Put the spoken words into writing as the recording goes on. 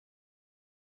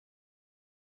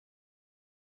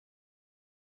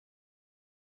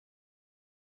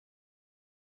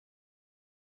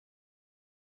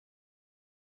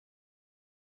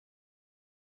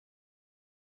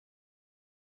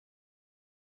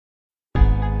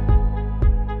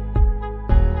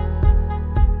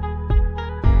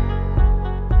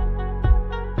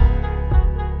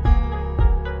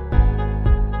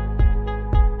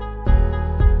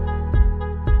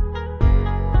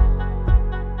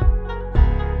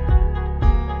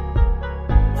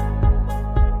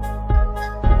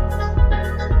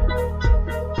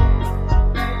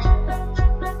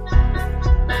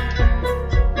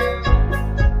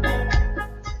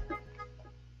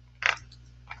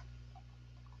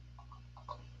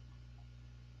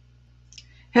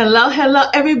Hello, hello,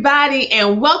 everybody,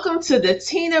 and welcome to the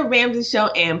Tina Ramsey Show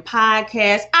and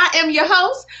Podcast. I am your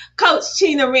host, Coach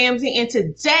Tina Ramsey, and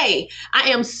today I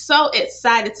am so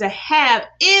excited to have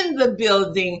in the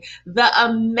building the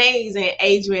amazing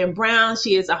Adrienne Brown.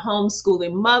 She is a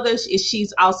homeschooling mother.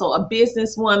 She's also a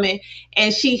businesswoman,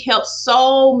 and she helps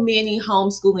so many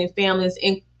homeschooling families,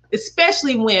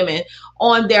 especially women,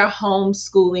 on their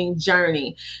homeschooling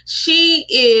journey. She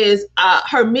is,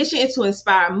 her mission is to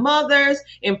inspire mothers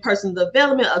in personal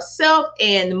development of self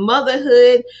and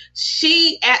motherhood.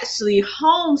 She actually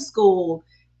homeschooled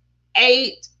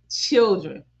 8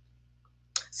 children.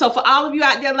 So for all of you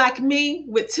out there like me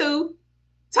with 2,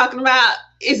 talking about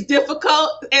it's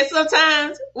difficult and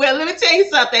sometimes, well, let me tell you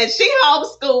something. She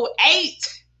homeschooled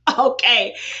 8.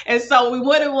 Okay. And so we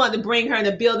wouldn't want to bring her in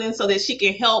the building so that she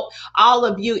can help all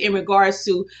of you in regards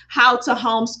to how to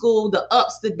homeschool, the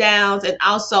ups, the downs, and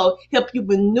also help you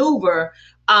maneuver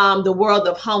the world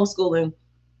of homeschooling.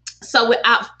 So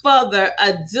without further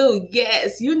ado,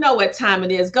 yes, you know what time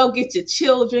it is. Go get your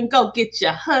children, go get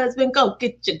your husband, go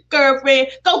get your girlfriend,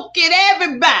 go get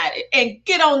everybody and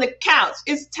get on the couch.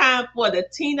 It's time for the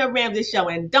Tina Ramsey Show.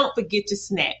 And don't forget your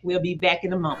snack. We'll be back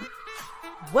in a moment.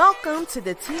 Welcome to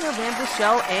the Tina Ramsey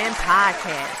Show and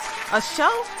Podcast, a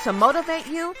show to motivate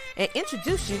you and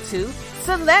introduce you to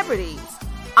celebrities,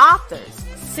 authors,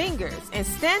 singers, and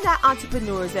standout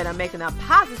entrepreneurs that are making a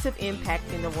positive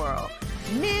impact in the world.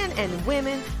 Men and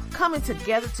women coming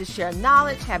together to share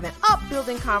knowledge, having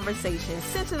upbuilding conversations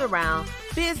centered around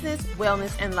business,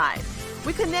 wellness, and life.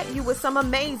 We connect you with some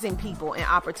amazing people and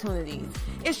opportunities.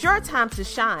 It's your time to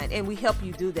shine, and we help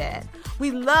you do that. We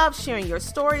love sharing your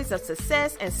stories of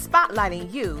success and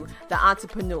spotlighting you, the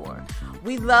entrepreneur.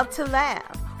 We love to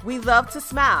laugh. We love to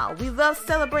smile. We love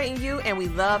celebrating you, and we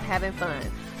love having fun.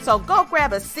 So go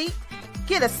grab a seat,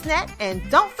 get a snack, and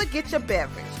don't forget your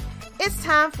beverage. It's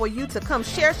time for you to come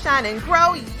share, shine, and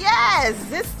grow. Yes,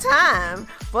 it's time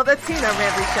for the Tina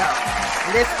Ramsey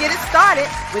Show. Let's get it started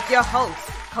with your host,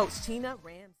 Coach Tina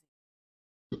Ramsey.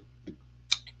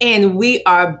 And we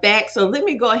are back. So let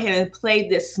me go ahead and play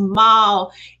this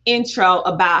small intro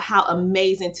about how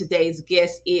amazing today's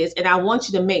guest is. And I want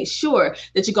you to make sure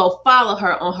that you go follow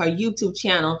her on her YouTube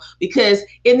channel, because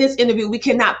in this interview, we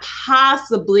cannot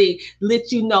possibly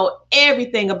let you know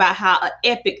everything about how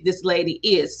epic this lady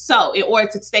is. So in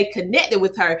order to stay connected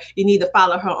with her, you need to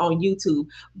follow her on YouTube.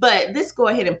 But let's go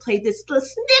ahead and play this little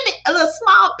snippet, a little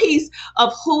small piece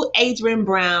of who Adrienne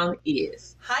Brown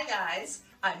is. Hi guys.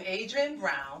 I'm Adrienne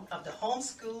Brown of the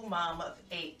Homeschool Mom of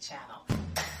 8 channel.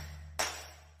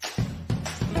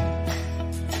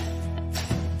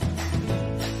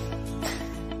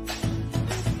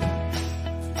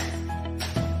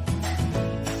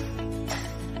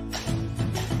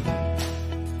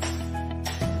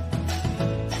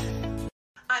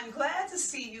 I'm glad to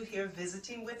see you here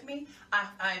visiting with me.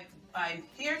 I'm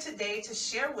here today to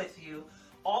share with you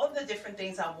all of the different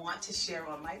things I want to share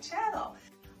on my channel.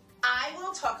 I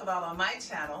will talk about on my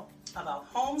channel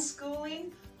about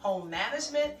homeschooling, home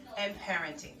management, and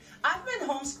parenting. I've been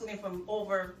homeschooling for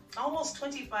over almost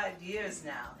 25 years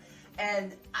now,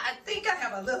 and I think I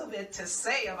have a little bit to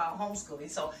say about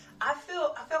homeschooling. So I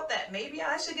felt that maybe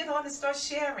I should get on and start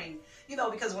sharing,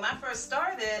 because when I first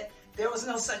started, there was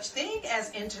no such thing as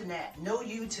internet, no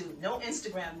YouTube, no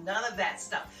Instagram, none of that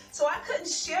stuff. So I couldn't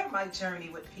share my journey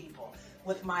with people.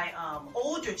 With my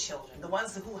older children, the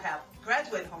ones who have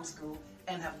graduated homeschool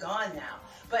and have gone now.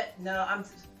 But now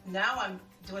I'm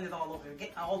doing it all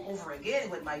over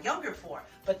again with my younger 4.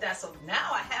 But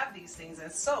now I have these things,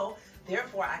 and so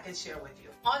therefore I can share with you.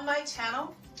 On my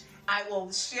channel, I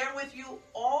will share with you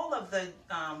all of the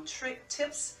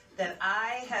tips that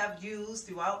I have used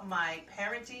throughout my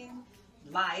parenting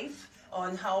life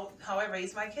on how I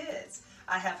raise my kids.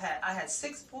 I had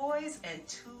 6 boys and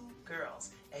 2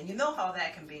 girls. And you know how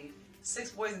that can be.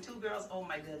 6 boys and 2 girls, oh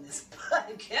my goodness.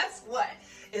 But guess what?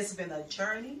 It's been a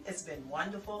journey. It's been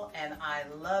wonderful. And I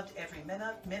loved every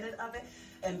minute of it.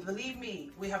 And believe me,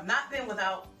 we have not been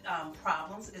without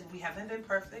problems. We haven't been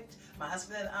perfect. My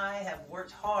husband and I have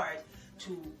worked hard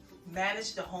to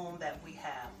manage the home that we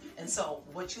have. And so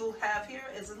what you'll have here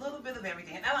is a little bit of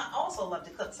everything. And I also love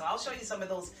to cook. So I'll show you some of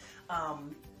those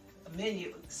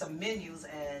menus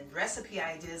and recipe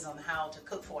ideas on how to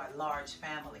cook for a large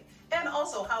family, and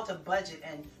also how to budget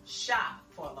and shop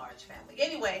for a large family.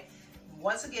 Anyway,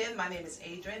 once again, my name is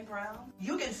Adrienne Brown.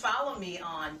 You can follow me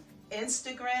on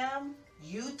Instagram,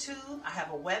 YouTube. I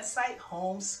have a website,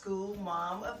 Homeschool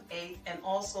Mom of 8, and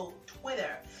also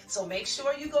Twitter. So make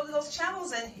sure you go to those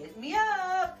channels and hit me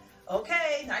up.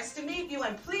 Okay, nice to meet you,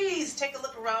 and please take a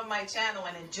look around my channel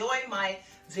and enjoy my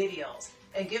videos.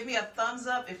 and give me a thumbs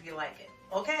up if you like it.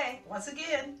 Okay, once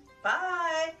again,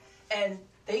 bye. And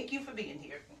thank you for being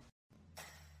here.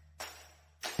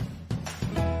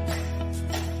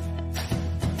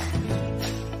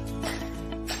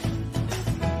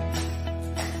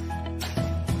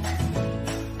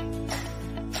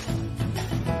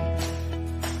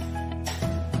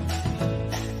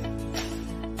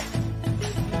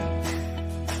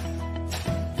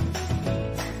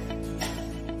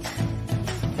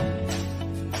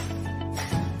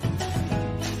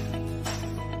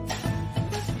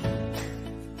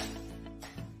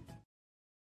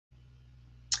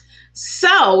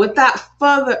 So without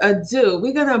further ado,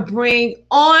 we're going to bring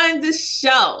on the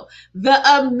show the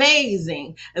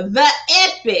amazing, the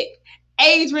epic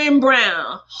Adrienne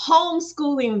Brown,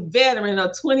 homeschooling veteran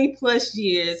of 20 plus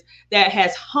years that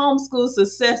has homeschooled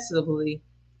successfully.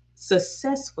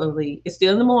 It's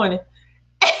still in the morning.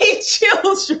 8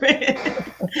 children.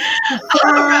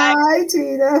 All right. Hi,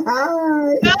 Tina.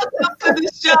 Hi. Welcome to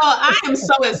the show. I am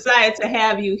so excited to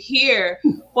have you here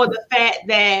for the fact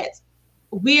that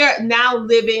we are now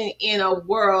living in a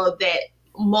world that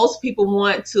most people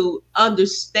want to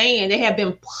understand. They have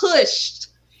been pushed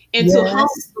into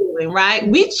homeschooling, right?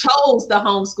 We chose the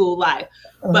homeschool life,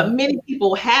 but many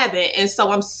people haven't. And so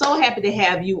I'm so happy to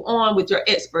have you on with your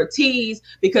expertise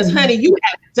because, honey, you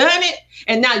have done it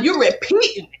and now you're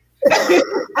repeating it.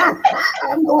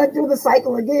 I'm going through the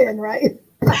cycle again, right?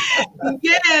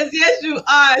 Yes, you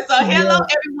are. So hello,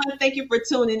 everyone. Thank you for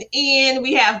tuning in.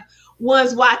 We have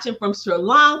ones watching from Sri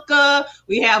Lanka.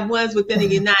 We have ones within the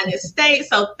United States.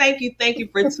 So thank you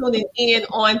for tuning in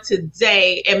on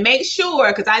today. And make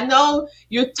sure, because I know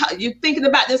you're thinking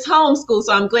about this homeschool,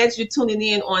 so I'm glad you're tuning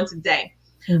in on today.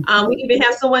 We even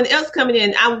have someone else coming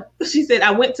in. She said, I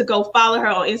went to go follow her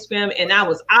on Instagram and I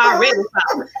was already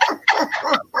following.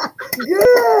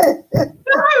 Good.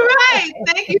 All right.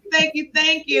 Thank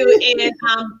you.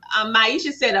 And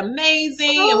Maisha said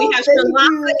amazing. And we have Sri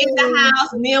Lanka in the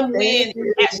house. Nim Win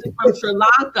is actually from Sri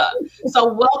Lanka.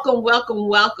 So welcome.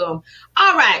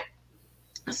 All right.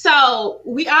 So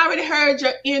we already heard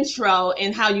your intro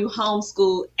and how you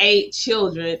homeschooled 8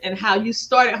 children and how you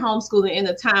started homeschooling in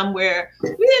a time where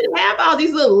we didn't have all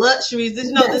these little luxuries.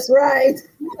 That's right.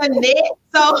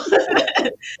 So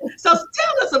tell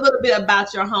us a little bit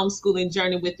about your homeschooling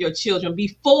journey with your children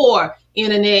before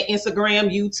internet, Instagram,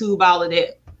 YouTube, all of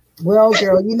that. Well,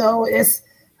 girl,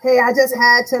 I just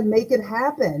had to make it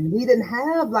happen. We didn't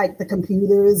have like the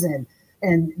computers and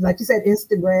like you said,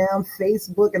 Instagram,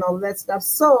 Facebook, and all of that stuff.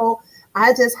 So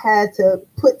I just had to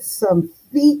put some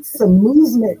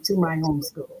movement to my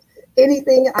homeschool.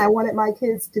 Anything I wanted my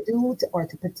kids to do or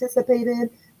to participate in,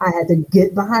 I had to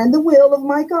get behind the wheel of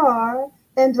my car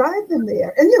and drive them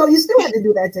there. And, you still have to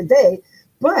do that today.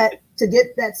 But to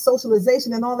get that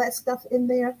socialization and all that stuff in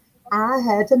there, I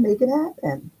had to make it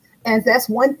happen. And that's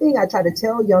one thing I try to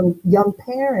tell young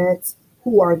parents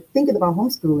who are thinking about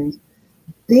homeschooling.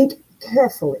 Think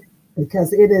carefully,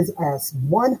 because it is a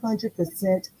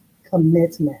 100%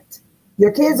 commitment.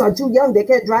 Your kids are too young. They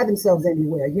can't drive themselves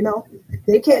anywhere.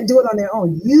 They can't do it on their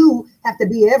own. You have to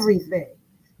be everything.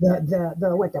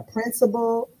 The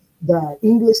principal, the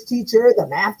English teacher, the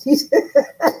math teacher.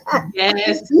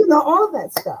 Yes. All of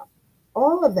that stuff.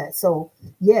 All of that. So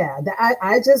yeah,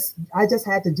 I just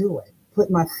had to do it. Put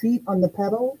my feet on the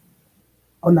pedal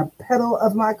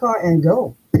of my car and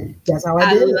go. That's how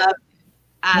I did it.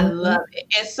 I love it.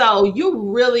 And so you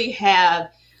really have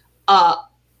a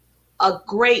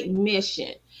great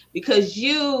mission because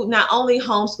you not only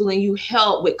homeschooling, you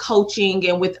help with coaching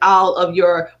and with all of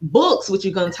your books, which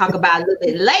you're going to talk about a little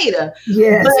bit later.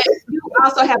 Yes. But you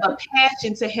also have a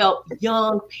passion to help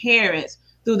young parents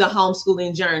through the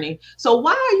homeschooling journey. So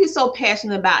why are you so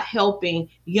passionate about helping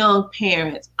young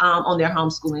parents on their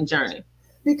homeschooling journey?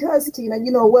 Because, Tina,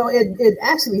 it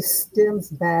actually stems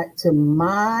back to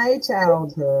my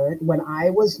childhood when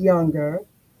I was younger.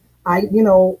 I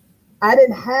didn't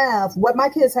have what my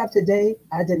kids have today.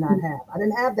 I did not have. I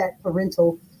didn't have that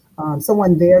parental,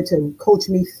 someone there to coach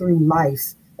me through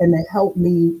life and to help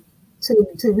me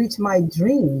to reach my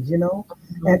dreams,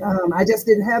 And I just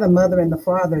didn't have a mother and a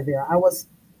father there. I was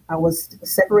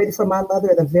separated from my mother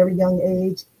at a very young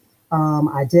age.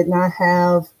 I did not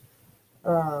have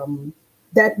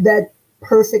that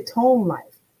perfect home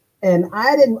life. And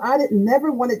I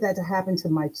never wanted that to happen to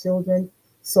my children.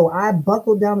 So I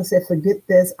buckled down and said, forget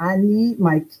this. I need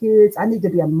my kids. I need to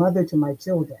be a mother to my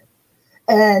children.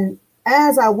 And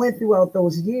as I went throughout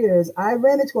those years, I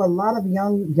ran into a lot of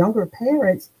younger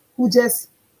parents who just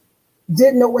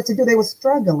didn't know what to do. They were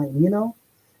struggling,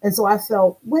 And so I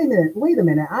felt, wait a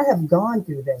minute. I have gone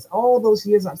through this. All those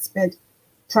years I've spent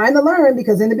trying to learn,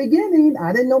 because in the beginning,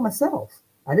 I didn't know myself.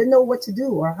 I didn't know what to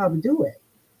do or how to do it.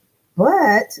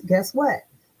 But guess what?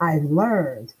 I've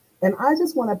learned. And I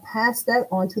just want to pass that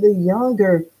on to the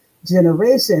younger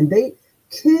generation.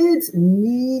 Kids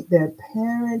need their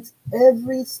parents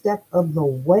every step of the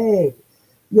way.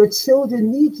 Your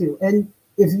children need you. And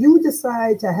if you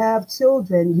decide to have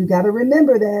children, you got to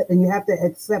remember that, and you have to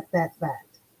accept that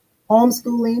fact.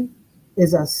 Homeschooling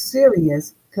is a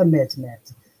serious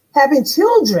commitment. Having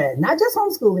children, not just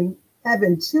homeschooling,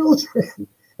 having children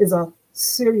is a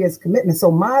serious commitment.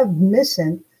 So my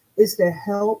mission is to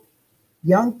help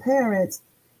young parents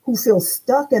who feel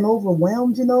stuck and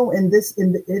overwhelmed, in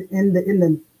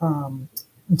the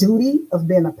duty of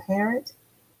being a parent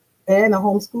and a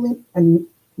homeschooling, and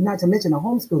not to mention a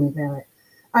homeschooling parent.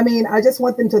 I mean, I just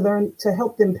want them to learn to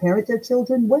help them parent their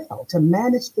children well, to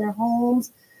manage their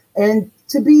homes, and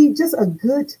to be just a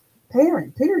good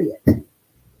parent, period.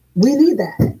 We need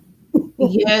that.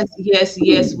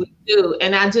 Yes, we do.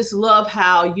 And I just love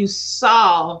how you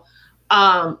saw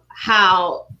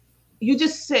how you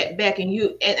just sat back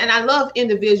and I love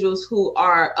individuals who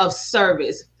are of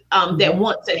service, that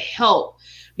want to help,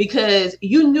 because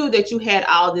you knew that you had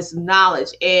all this knowledge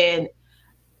and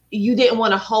you didn't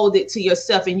want to hold it to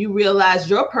yourself, and you realized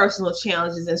your personal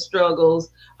challenges and struggles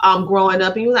growing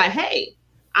up, and you're like, hey,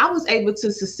 I was able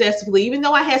to successfully, even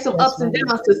though I had some ups and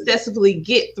downs, successfully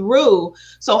get through.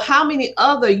 So how many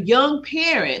other young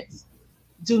parents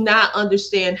do not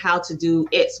understand how to do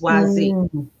X, Y, Z?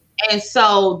 And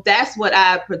so that's what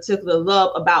I particularly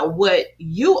love about what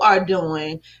you are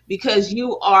doing, because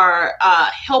you are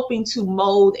helping to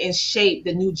mold and shape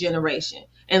the new generation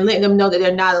and letting them know that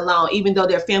they're not alone. Even though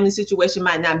their family situation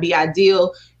might not be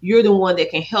ideal, you're the one that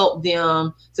can help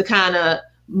them to kind of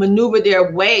maneuver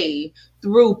their way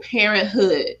through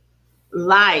parenthood,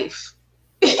 life,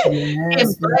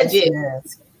 and budget.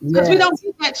 Because we don't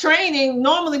get that training.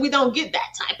 Normally, we don't get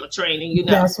that type of training,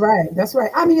 That's right.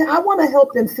 I mean, I want to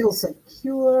help them feel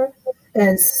secure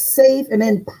and safe and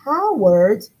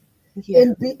empowered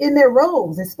in their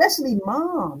roles, especially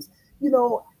moms.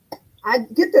 I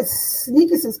get the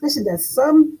sneaky suspicion that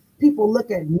some people look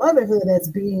at motherhood as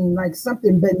being like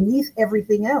something beneath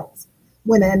everything else,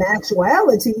 when in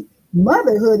actuality,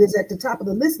 motherhood is at the top of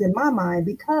the list in my mind,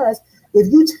 because if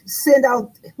you send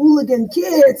out hooligan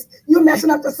kids, you're messing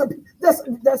up the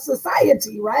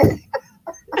society, right?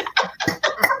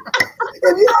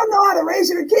 If you don't know how to raise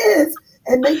your kids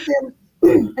and make them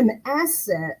an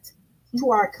asset to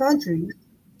our country,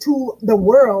 to the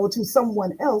world, to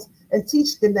someone else, and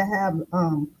teach them to have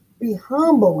be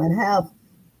humble and have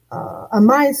a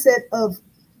mindset of,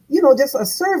 just a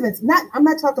servant. I'm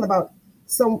not talking about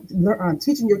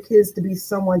teaching your kids to be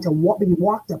someone to be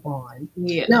walked upon.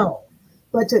 No,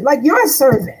 but you're a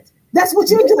servant. That's what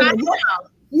you're doing.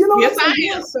 You're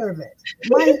a servant.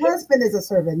 My husband is a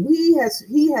servant. He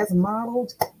has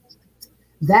modeled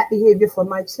that behavior for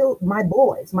my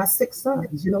boys, my 6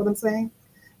 sons. You know what I'm saying?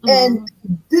 And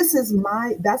that's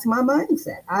my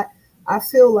mindset. I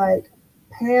feel like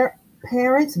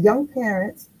young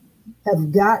parents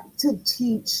have got to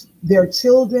teach their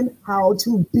children how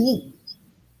to live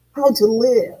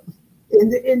in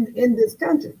this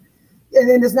country. And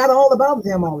then it's not all about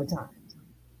them all the time.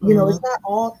 It's not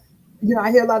all,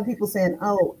 I hear a lot of people saying,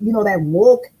 oh,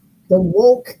 the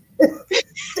woke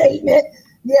statement.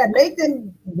 Yeah, make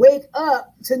them wake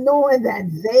up to knowing that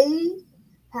they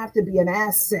have to be an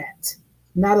asset,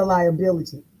 not a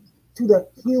liability to the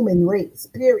human race,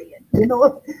 period.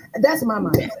 That's my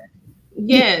mindset.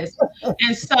 Yes.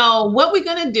 And so what we're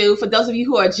going to do, for those of you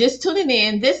who are just tuning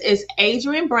in, this is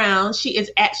Adrienne Brown. She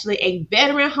is actually a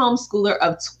veteran homeschooler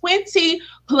of 20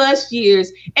 plus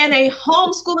years and a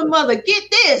homeschooling mother. Get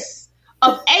this,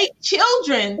 of 8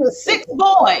 children, 6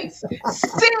 boys,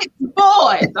 6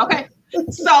 boys. Okay.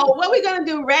 So what we're going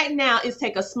to do right now is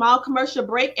take a small commercial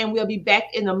break, and we'll be back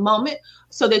in a moment,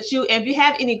 so that if you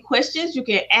have any questions, you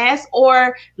can ask,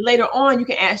 or later on, you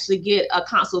can actually get a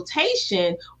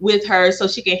consultation with her so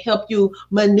she can help you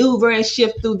maneuver and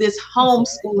shift through this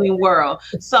homeschooling world.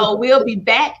 So we'll be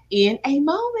back in a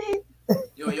moment.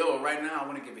 Yo, right now I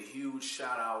want to give a huge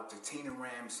shout out to Tina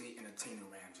Ramsey and the Tina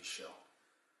Ramsey Show.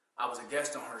 I was a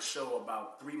guest on her show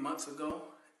about 3 months ago,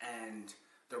 and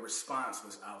the response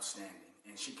was outstanding.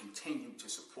 And she continued to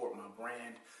support my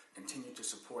brand, continued to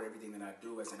support everything that I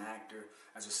do as an actor,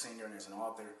 as a singer, and as an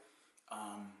author.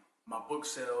 My book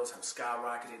sales have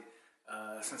skyrocketed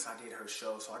since I did her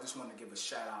show. So I just want to give a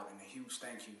shout out and a huge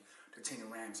thank you to Tina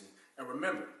Ramsey. And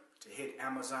remember to hit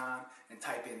Amazon and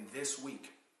type in "this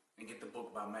week" and get the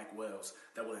book by Mac Wells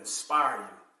that will inspire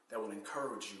you, that will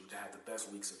encourage you to have the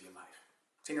best weeks of your life.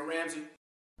 Tina Ramsey,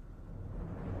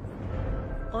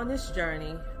 On this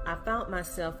journey, I found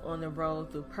myself on the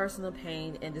road through personal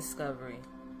pain and discovery.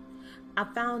 I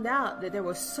found out that there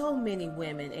were so many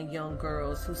women and young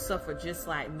girls who suffered just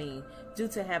like me due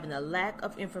to having a lack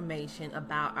of information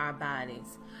about our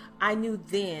bodies. I knew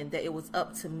then that it was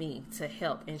up to me to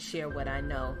help and share what I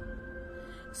know.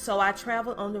 So I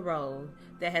traveled on the road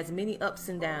that has many ups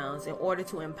and downs in order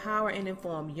to empower and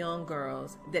inform young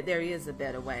girls that there is a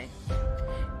better way.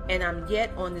 And I'm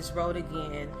yet on this road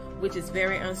again, which is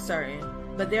very uncertain,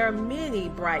 but there are many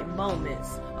bright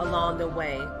moments along the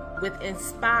way with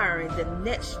inspiring the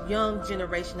next young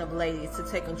generation of ladies to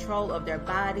take control of their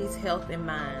bodies, health, and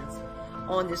minds.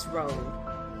 On this road,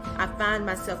 I find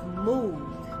myself moved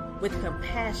with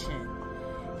compassion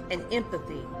and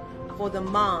empathy for the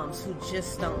moms who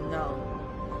just don't know.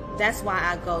 That's why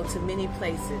I go to many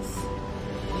places,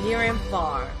 near and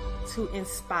far, to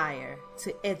inspire,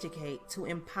 to educate, to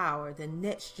empower the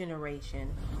next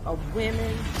generation of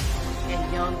women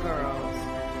and young girls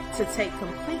to take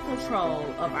complete control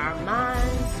of our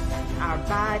minds, our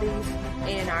bodies,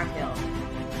 and our health.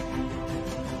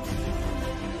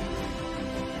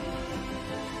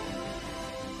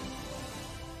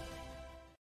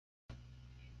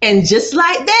 And just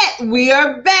like that, we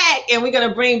are back, and we're going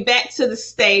to bring back to the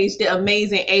stage the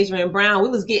amazing Adrienne Brown. We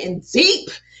was getting deep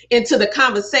into the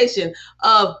conversation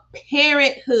of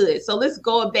parenthood. So let's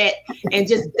go back and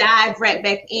just dive right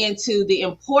back into the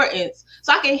importance.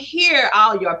 So I can hear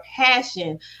all your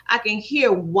passion. I can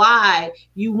hear why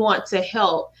you want to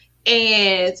help.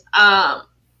 And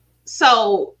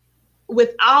so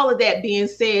with all of that being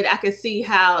said, I can see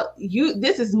how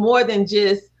this is more than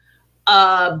just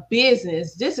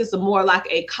business. This is more like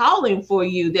a calling for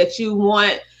you, that you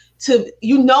want to,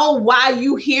 why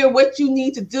you hear what you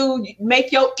need to do,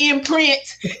 make your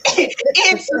imprint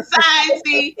in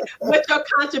society, what your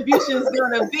contribution is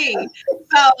going to be.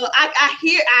 So I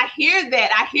hear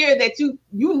that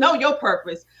you know your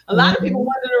purpose. A lot of people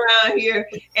wandering around here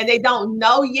and they don't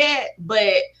know yet,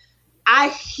 but I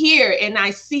hear and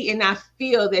I see and I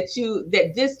feel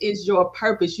that this is your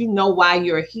purpose. You know why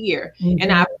you're here.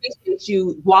 And I appreciate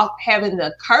you having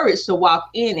the courage to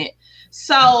walk in it.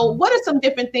 So what are some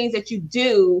different things that you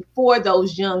do for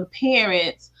those young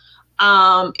parents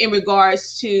in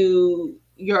regards to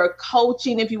your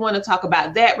coaching, if you want to talk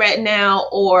about that right now,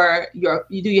 or do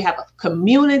you have a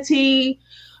community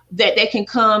that they can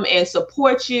come and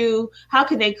support you? How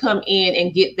can they come in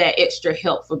and get that extra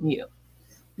help from you?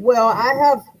 Well, I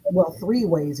have, three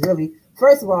ways, really.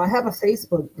 First of all, I have a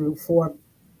Facebook group for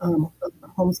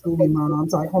homeschooling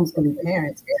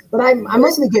parents, but I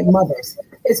mostly get mothers.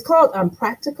 It's called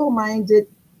Practical Minded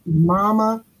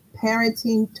Mama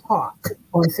Parenting Talk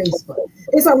on Facebook.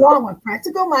 It's a long one,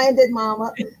 Practical Minded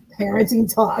Mama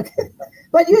Parenting Talk.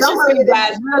 But you don't worry,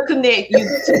 guys, we'll connect you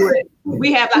to it.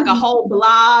 We have like a whole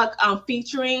blog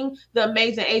featuring the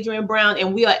amazing Adrienne Brown,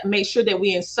 and we'll make sure that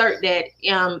we insert that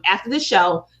after the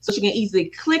show so she can easily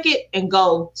click it and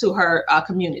go to her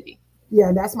community.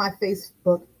 Yeah, that's my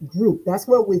Facebook group. That's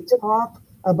where we talk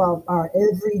about our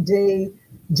everyday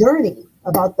journey,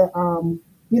 about the,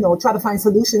 try to find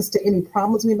solutions to any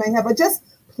problems we may have, or just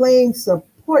plain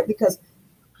support, because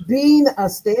being a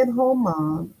stay-at-home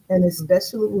mom, and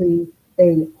especially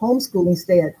a homeschooling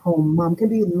stay-at-home mom, can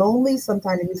be lonely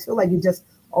sometimes, and you feel like you're just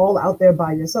all out there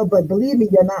by yourself. But believe me,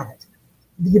 you're not.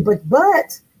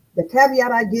 But the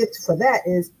caveat I give for that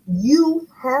is you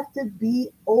have to be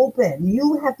open.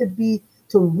 You have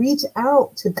to reach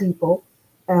out to people,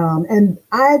 and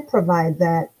I provide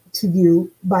that to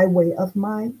you by way of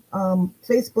my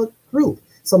Facebook group.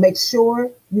 So make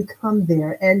sure you come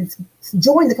there and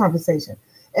join the conversation.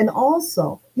 And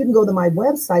also, you can go to my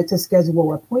website to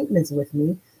schedule appointments with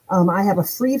me. I have a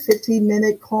free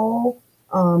 15-minute call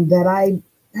that I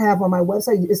have on my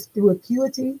website. It's through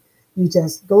Acuity. You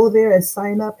just go there and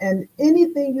sign up. And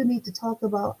anything you need to talk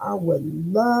about, I would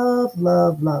love,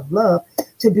 love, love, love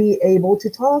to be able to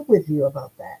talk with you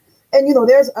about that. And,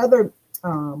 there's other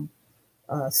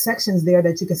sections there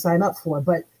that you can sign up for.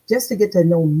 But just to get to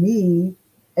know me,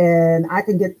 and I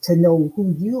can get to know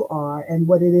who you are and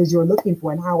what it is you're looking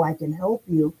for and how I can help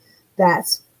you,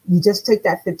 you just take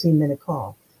that 15-minute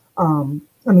call.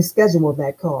 Schedule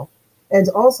that call. And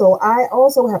also, I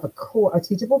also have a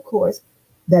teachable course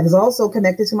that is also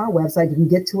connected to my website. You can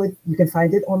get to it. You can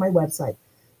find it on my website,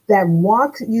 that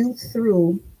walks you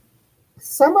through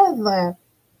some of the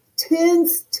 10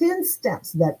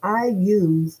 steps that I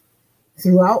use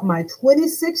throughout my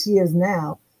 26 years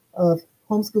now of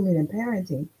homeschooling and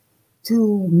parenting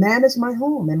to manage my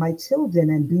home and my children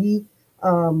and be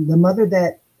the mother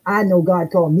that I know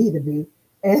God called me to be,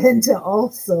 and to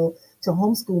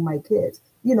homeschool my kids.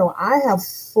 you know, I have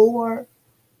 4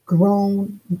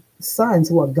 grown sons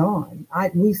who are gone.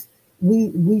 We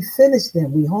finished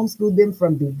them. We homeschooled them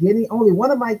from beginning. Only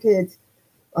one of my kids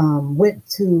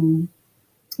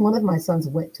one of my sons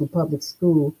went to public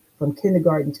school from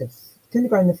kindergarten to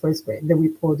first grade. Then we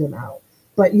pulled them out.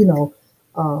 But, you know,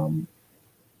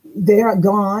 they are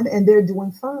gone and they're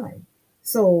doing fine.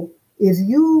 So if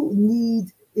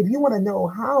you want to know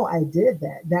how I did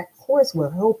that, that course will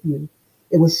help you.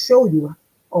 It will show you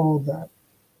all the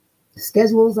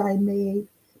schedules I made,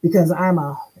 because I'm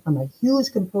a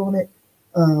huge component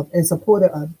of and supporter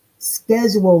of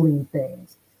scheduling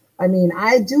things. I mean,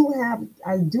 I do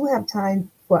have time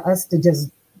for us to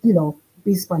just, you know,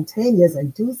 be spontaneous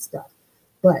and do stuff.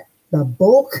 But the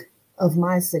bulk of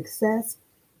my success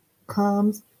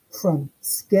comes from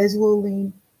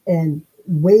scheduling and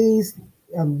ways,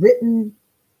 written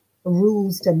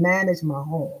rules to manage my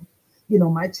home. You know,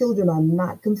 my children are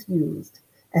not confused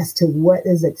as to what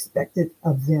is expected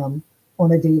of them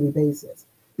on a daily basis,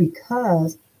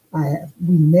 because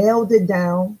we nailed it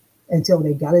down until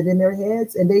they got it in their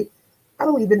heads, and I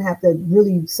don't even have to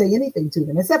really say anything to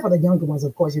them, except for the younger ones,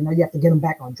 of course. You know, you have to get them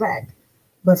back on track.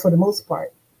 But for the most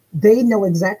part, they know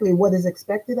exactly what is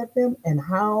expected of them and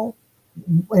how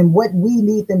and what we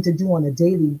need them to do on a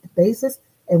daily basis,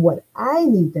 and what I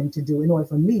need them to do in order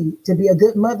for me to be a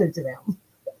good mother to them.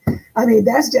 I mean,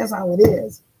 that's just how it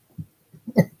is.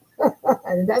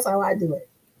 And that's how I do it.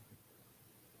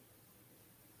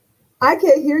 I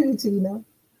can't hear you, Tina.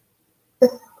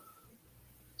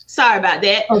 Sorry about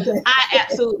that. Okay. I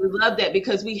absolutely love that,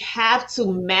 because we have to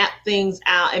map things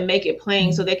out and make it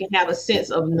plain so they can have a sense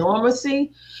of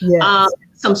normalcy, Yes.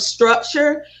 some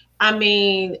structure. I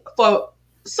mean, for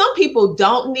some people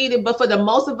don't need it, but for the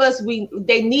most of us,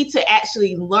 they need to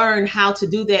actually learn how to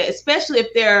do that, especially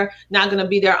if they're not going to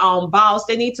be their own boss.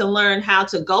 They need to learn how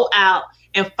to go out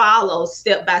and follow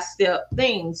step-by-step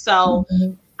things. So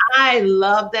I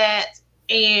love that.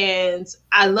 And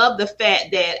I love the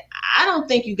fact that I don't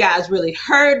think you guys really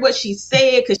heard what she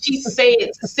said, because she said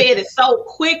it so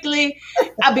quickly,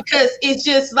 because it's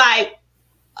just like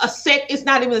it's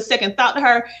not even a second thought to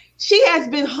her. She has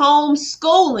been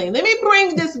homeschooling. Let me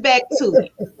bring this back to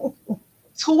it.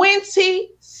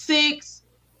 26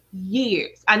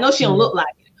 years. I know she don't look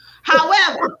like it.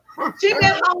 However, she's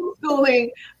been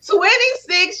homeschooling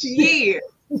 26 years.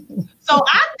 So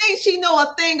I think she know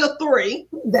a thing or 3.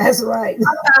 That's right.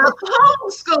 About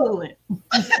homeschooling.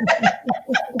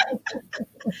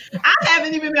 I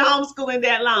haven't even been homeschooling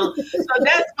that long. So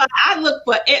that's why I look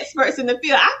for experts in the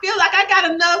field. I feel like I got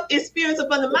enough experience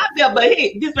up under my belt, but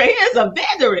this right here is a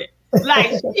veteran.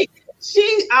 Like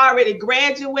she already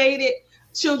graduated,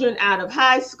 children out of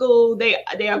high school. They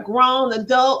are grown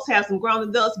adults, have some grown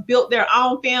adults, built their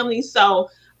own families. So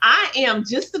I am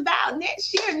just about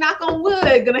next year, knock on wood,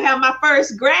 going to have my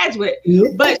first graduate.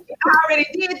 But I already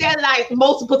did that like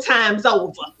multiple times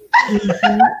over.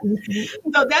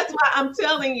 So that's why I'm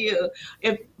telling you,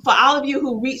 if for all of you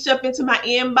who reached up into my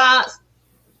inbox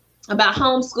about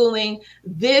homeschooling,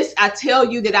 I tell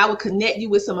you that I will connect you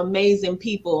with some amazing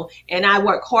people. And I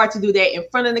work hard to do that in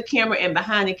front of the camera and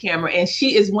behind the camera. And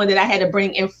she is one that I had to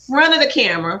bring in front of the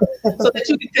camera so that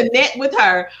you can connect with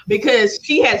her, because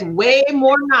she has way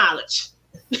more knowledge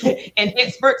and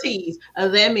expertise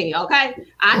than me. Okay.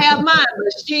 I have mine,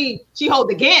 but she holds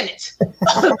the gamut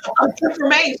of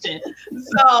information.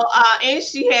 So, and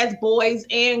she has boys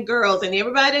and girls, and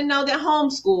everybody that know that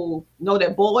homeschool know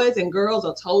that boys and girls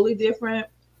are totally different.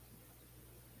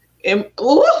 And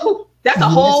that's a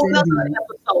whole nother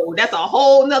episode. That's a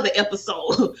whole nother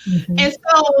episode. And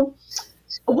so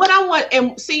what I want,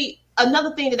 and see,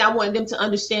 another thing that I want them to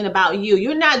understand about you,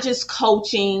 you're not just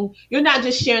coaching, you're not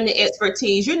just sharing the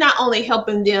expertise, you're not only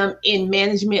helping them in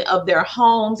management of their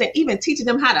homes and even teaching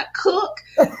them how to cook,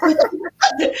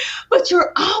 but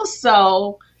you're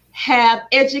also have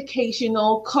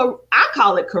educational, I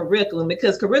call it curriculum,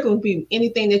 because curriculum would be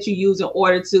anything that you use in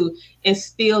order to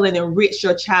instill and enrich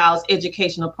your child's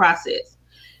educational process.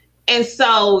 And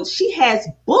so she has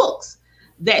books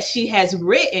that she has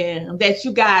written that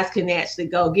you guys can actually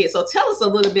go get. So tell us a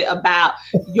little bit about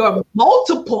your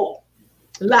multiple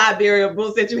library of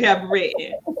books that you have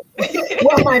written.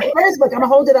 Well, my first book, I'm gonna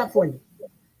hold it up for you.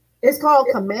 It's called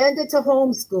Commanded to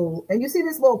Homeschool. And you see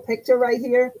this little picture right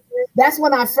here? That's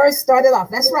when I first started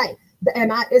off. That's right.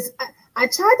 And I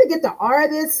tried to get the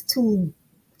artist to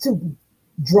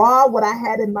draw what I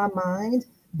had in my mind.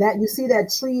 That you see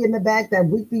that tree in the back, that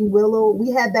weeping willow.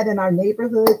 We had that in our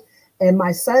neighborhood. And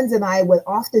my sons and I would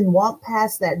often walk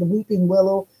past the weeping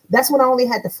willow. That's when I only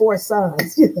had the 4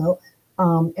 sons, you know.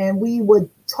 And we would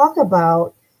talk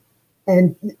about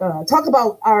and talk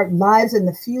about our lives in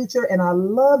the future. And I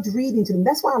loved reading to them.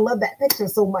 That's why I love that picture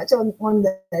so much on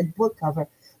that book cover.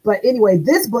 But anyway,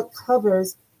 this book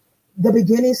covers the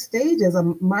beginning stages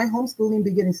of my homeschooling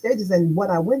beginning stages and what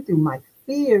I went through, my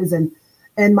fears and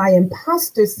my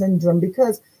imposter syndrome,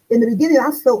 because in the beginning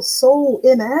I felt so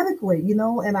inadequate, you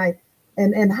know,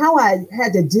 and how I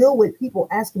had to deal with people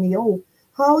asking me, oh,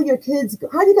 how are you going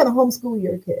to homeschool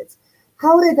your kids?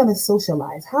 How are they going to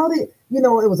socialize? It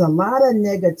was a lot of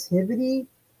negativity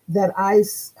that I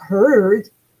heard,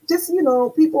 just, you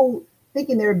know, people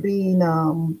thinking they're being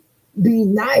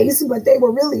nice, but they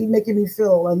were really making me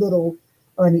feel a little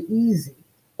uneasy.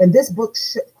 And this book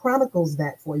chronicles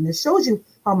that for you. And it shows you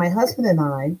how my husband and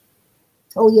I,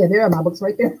 oh yeah, there are my books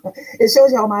right there. It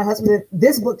shows you how my husband,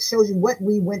 this book shows you what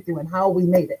we went through and how we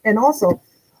made it. And also,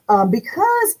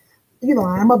 because, you know,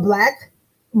 I'm a Black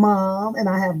mom and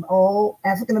I have all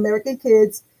African-American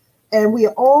kids, and we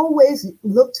always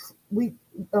we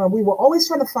were always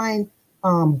trying to find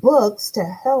books to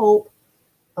help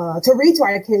to read to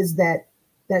our kids that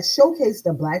showcase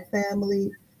the Black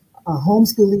family,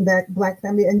 homeschooling that Black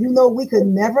family. And, you know, we could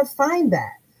never find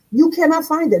that. You cannot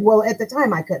find it. Well, at the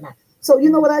time I could not. So you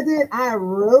know what I did? I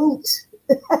wrote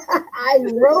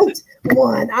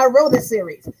one. I wrote a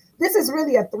series. This is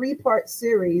really a 3-part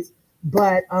series,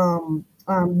 but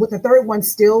with the third one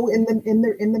still in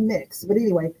the mix. But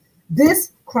anyway,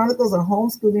 this chronicles a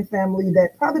homeschooling family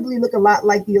that probably look a lot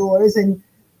like yours, and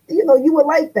you know, you would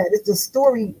like that. It's the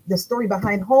story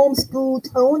behind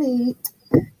Homeschool Tony.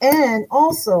 And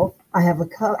also I have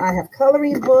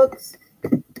coloring books,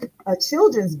 a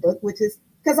children's book, which is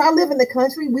because I live in the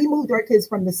country. We moved our kids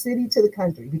from the city to the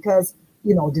country because,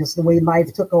 you know, just the way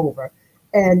life took over.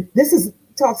 And this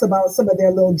talks about some of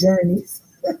their little journeys.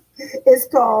 It's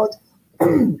called,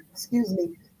 excuse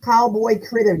me, Cowboy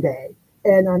Critter Day.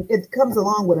 And it comes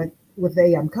along with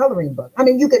a coloring book. I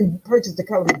mean, you can purchase the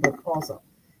coloring book also.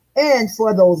 And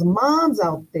for those moms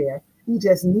out there who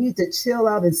just need to chill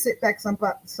out and sit back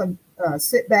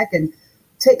and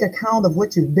take account of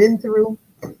what you've been through,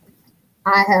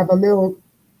 I have a little,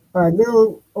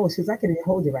 oh, shoot, I can't even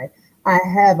hold it right. I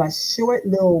have a short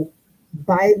little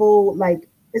Bible, like,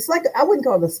 it's like, I wouldn't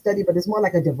call it a study, but it's more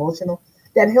like a devotional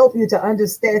that help you to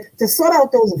understand, to sort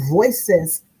out those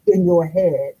voices in your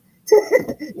head.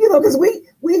 You know, because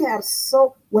we have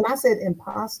when I said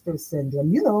imposter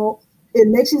syndrome, you know, it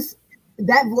makes you,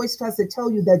 that voice tries to tell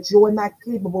you that you're not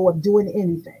capable of doing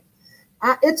anything.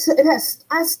 I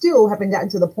still haven't gotten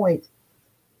to the point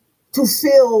to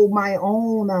feel my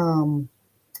own,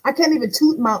 I can't even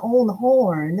toot my own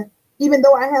horn, even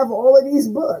though I have all of these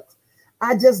books.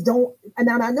 I just don't, and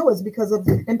I know it's because of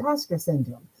imposter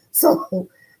syndrome. So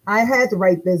I had to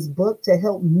write this book to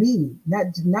help me,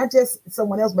 not just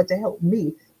someone else, but to help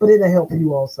me, but it'll help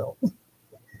you also.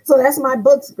 So that's my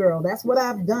books, girl. That's what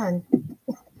I've done.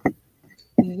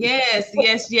 Yes.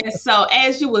 So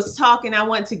as you was talking, I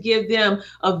want to give them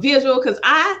a visual, because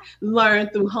I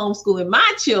learned through homeschooling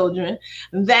my children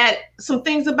that some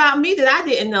things about me that I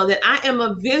didn't know, that I am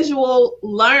a visual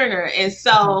learner. And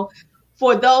so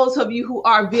for those of you who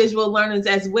are visual learners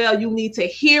as well, you need to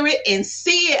hear it and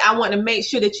see it. I want to make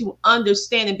sure that you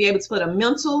understand and be able to put a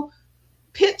mental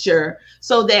picture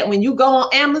so that when you go on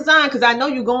Amazon, because I know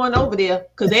you're going over there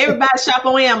because everybody shop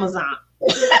on Amazon.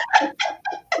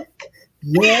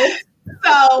 Yes.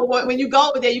 So when you go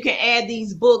over there, you can add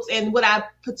these books. And what I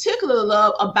particularly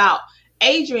love about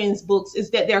Adrienne's books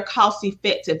is that they're cost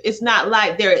effective. It's not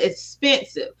like they're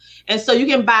expensive. And so you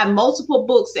can buy multiple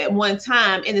books at one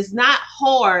time. And it's not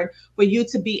hard for you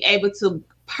to be able to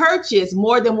purchase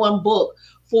more than one book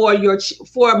for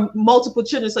multiple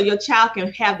children, so your child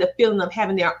can have the feeling of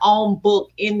having their own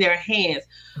book in their hands.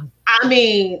 I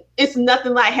mean, it's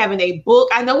nothing like having a book.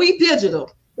 I know we digital.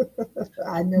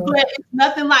 I know. But it's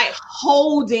nothing like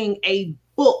holding a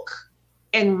book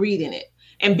and reading it.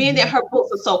 And being that her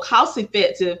books are so cost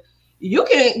effective, you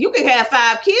can have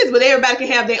 5 kids, but everybody can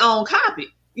have their own copy,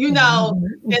 you know.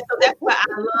 And so that's what I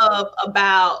love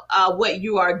about what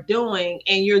you are doing.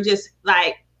 And you're just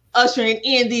like ushering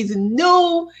in these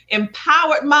new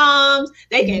empowered moms.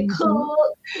 They can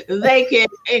cook, they can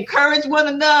encourage one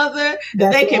another,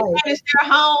 they can manage their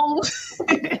homes.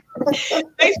 Make sure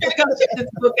to go check this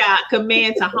book out,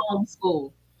 Command to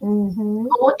Homeschool,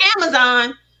 on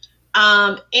Amazon.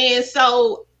 And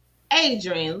so,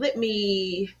 Adrienne,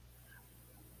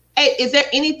 is there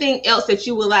anything else that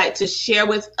you would like to share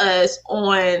with us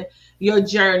on your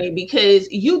journey?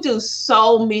 Because you do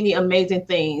so many amazing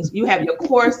things. You have your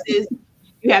courses,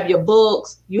 you have your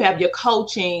books, you have your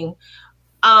coaching.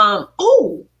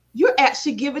 You're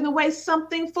actually giving away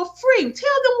something for free.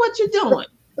 Tell them what you're doing.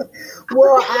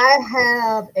 Well, I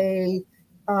have a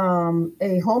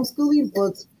homeschooling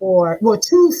books for, well,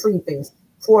 two free things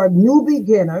for new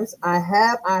beginners. I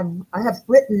have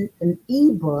written an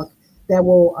ebook that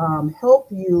will help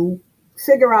you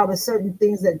figure out a certain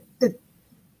things that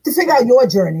to figure out your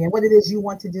journey and what it is you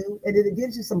want to do, and it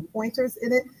gives you some pointers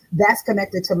in it. That's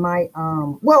connected to my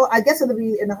well, I guess it'll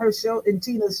be in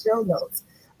Tina's show notes.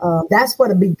 That's for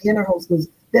the beginner homeschoolers.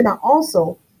 Then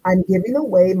I'm giving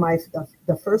away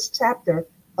the first chapter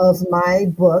of my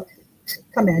book,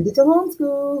 Commanded to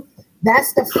Homeschool.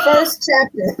 That's the first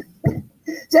chapter,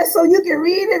 just so you can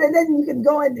read it, and then you can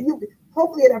go and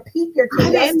hopefully it'll pique your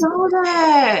curiosity. I didn't know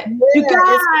that. Yeah, you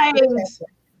guys.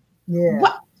 Yeah.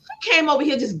 What? She came over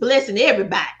here just blessing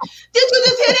everybody. Did you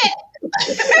just hear that?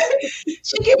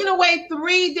 She's giving away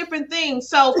 3 different things.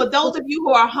 So for those of you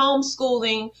who are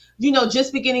homeschooling,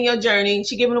 just beginning your journey,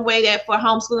 she's giving away that for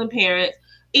homeschooling parents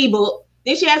ebook.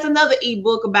 Then she has another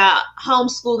ebook about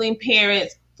homeschooling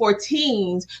parents for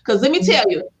teens. Because let me tell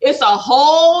you, it's a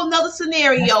whole nother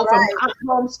scenario from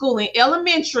homeschooling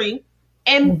elementary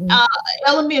and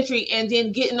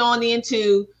then getting on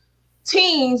into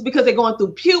teens, because they're going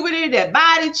through puberty, their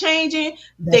body changing,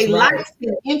 their likes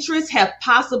and interests have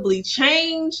possibly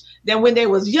changed than when they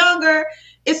was younger.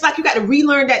 It's like you got to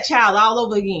relearn that child all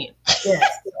over again.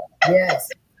 Yes.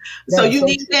 So you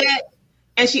need that.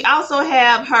 And she also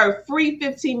have her free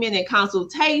 15-minute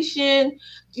consultation.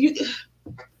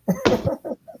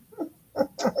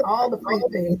 All the free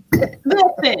things.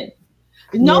 Listen,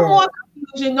 no more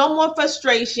confusion, no more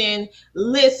frustration.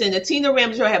 Listen, the Tina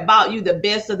Ramsey Show have bought you the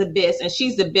best of the best, and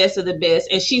she's the best of the best,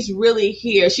 and she's really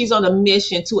here. She's on a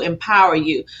mission to empower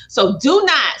you. So do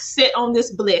not sit on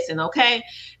this blessing, okay?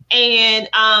 And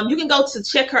you can go to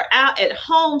check her out at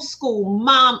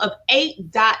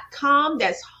homeschoolmomof8.com.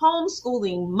 That's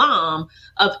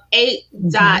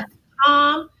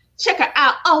homeschoolingmomof8.com. Check her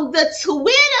out on the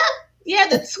Twitter. Yeah,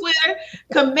 the Twitter.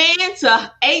 Command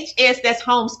to HS. That's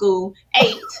homeschool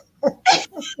 8.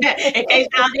 In case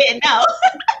y'all didn't know.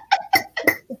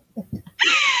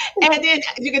 And then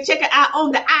you can check her out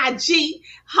on the IG,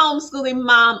 Homeschooling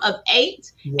Mom of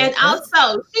 8. Yes. And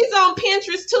also, she's on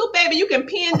Pinterest too, baby. You can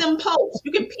pin them posts.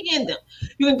 You can pin them.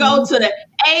 You can go to the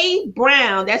A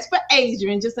Brown. That's for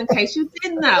Adrienne, just in case you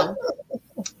didn't know.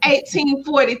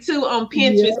 1842 on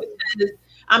Pinterest. Because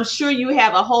I'm sure you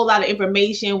have a whole lot of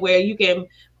information where you can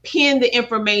pin the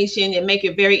information and make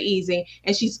it very easy.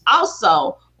 And she's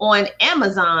also on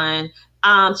Amazon.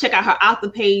 Check out her author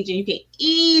page, and you can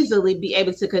easily be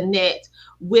able to connect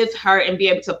with her and be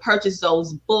able to purchase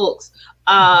those books.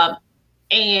 And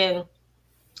Eric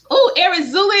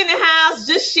Zula in the house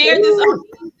just shared this on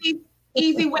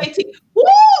Easy Way TV.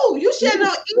 Woo! You shared it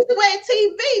on Easy Way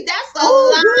TV. That's a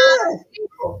lot of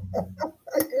people.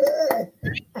 Good.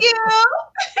 Thank you.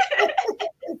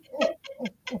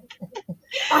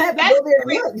 I have to go there and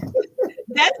look.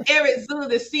 That's Eric Zula,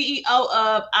 the CEO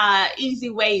of Easy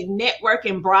Way Network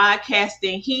and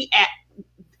Broadcasting.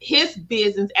 His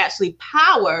business actually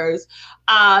powers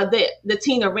the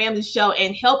Tina Ramsey Show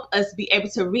and help us be able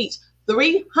to reach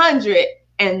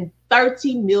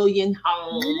 330 million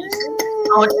homes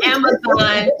on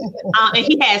Amazon. And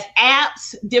he has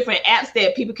different apps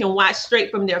that people can watch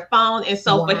straight from their phone. And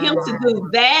so for him to do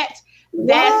that,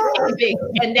 that's epic,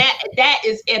 and that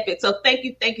is epic. So thank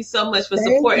you so much for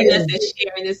supporting us and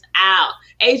sharing this out.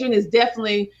 Adrienne is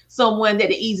definitely someone that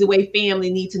the Easy Way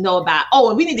family need to know about. Oh,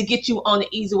 and we need to get you on the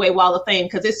Easy Way Wall of Fame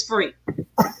because it's free.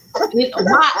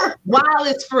 While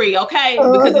it's free, okay?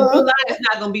 Because in July it's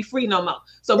not going to be free no more.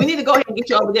 So we need to go ahead and get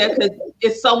you over there because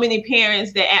it's so many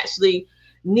parents that actually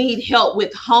need help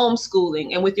with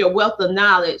homeschooling, and with your wealth of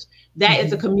knowledge. That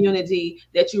is a community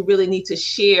that you really need to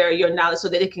share your knowledge so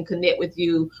that it can connect with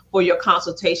you for your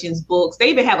consultations, books. They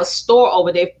even have a store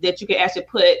over there that you can actually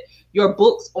put your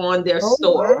books on their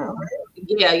store. Wow.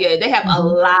 Yeah. They have a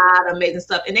lot of amazing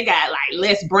stuff. And they got like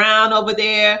Les Brown over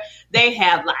there. They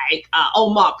have like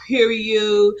Omar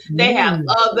Piriou. They have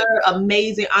other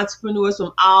amazing entrepreneurs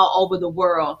from all over the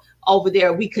world over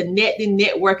there. We connecting,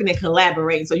 networking, and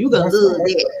collaborating. So you're going to love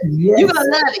it. Yes. You're going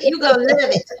to love it. You're going to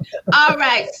love it. All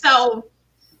right. So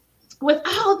with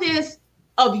all this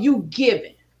of you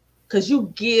giving, because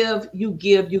you give,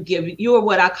 you're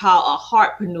what I call a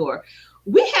heartpreneur.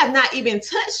 We have not even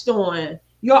touched on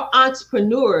your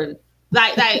entrepreneur.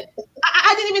 Like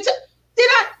I didn't even touch.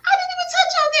 I didn't even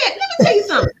touch on that. Let me tell you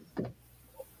something.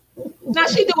 Now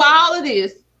she do all of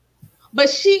this, but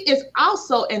she is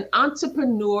also an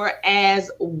entrepreneur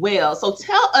as well. So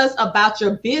tell us about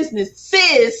your business,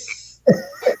 sis.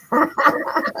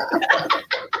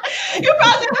 You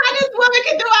probably say, how this woman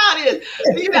can do all this.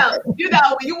 When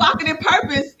you're walking in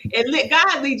purpose and let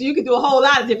God lead you, you can do a whole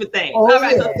lot of different things. Oh, All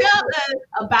right. yeah. So tell us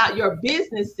about your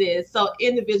businesses so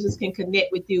individuals can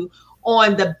connect with you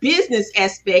on the business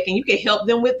aspect, and you can help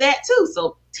them with that too.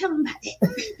 So tell them about that.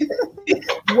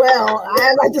 Well,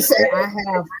 I like to say I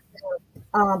have,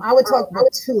 I would talk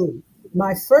about two.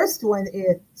 My first one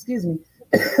is,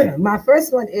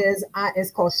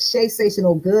 it's called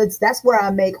Shea-sational Goods. That's where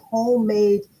I make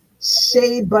homemade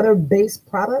shea butter based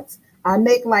products. I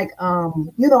make I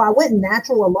went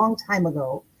natural a long time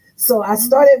ago. So I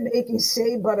started making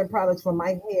shea butter products for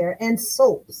my hair and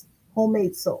soaps,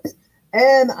 homemade soaps.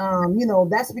 And,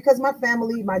 that's because my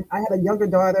family, I had a younger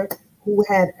daughter who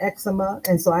had eczema.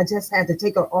 And so I just had to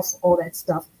take her off all that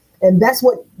stuff. And that's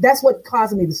what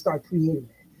caused me to start creating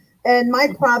it. And my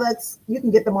products, you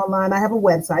can get them online. I have a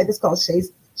website. It's called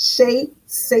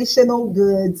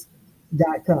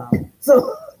Shea-sationalgoods.com.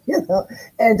 So,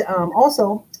 and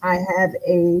also I have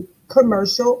a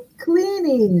commercial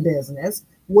cleaning business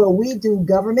where we do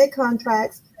government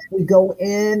contracts. We go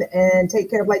in and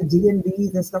take care of like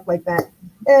DMVs and stuff like that.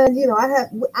 And,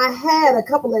 I had a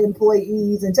couple of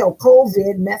employees until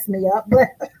COVID messed me up, but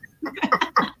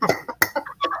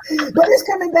but it's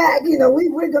coming back.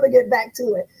 We're going to get back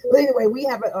to it. But anyway, we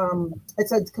have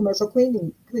it's a commercial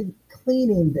cleaning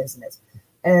business.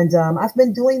 And I've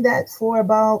been doing that for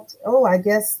about,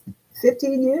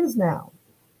 15 years now.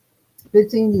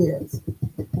 15 years.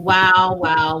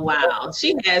 Wow.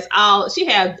 She has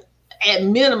at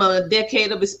minimum a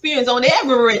decade of experience on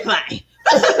everything.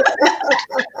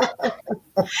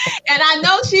 And I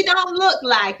know she don't look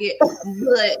like it,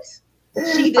 but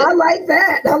she does. I like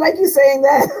that. I like you saying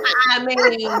that. I mean,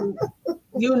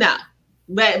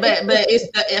 but it's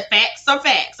the facts are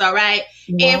facts, all right.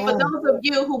 Wow. And for those of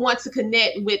you who want to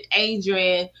connect with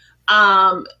Adrienne,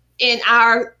 in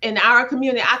our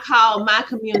community, I call my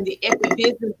community Epic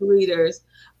Business Leaders.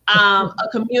 A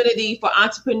community for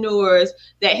entrepreneurs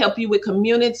that help you with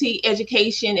community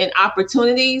education and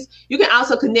opportunities. You can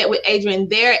also connect with Adrienne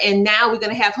there. And now we're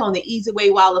going to have her on the Easy Way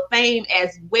Wall of Fame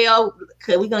as well,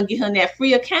 because we're going to get her in that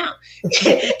free account.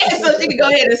 And so she can go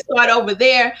ahead and start over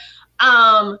there.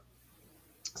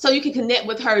 So you can connect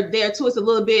with her there too. It's a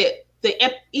little bit, the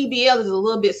EBL is a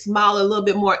little bit smaller, a little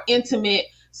bit more intimate.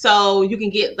 So you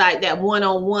can get like that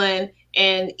one-on-one.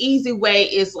 And Easy Way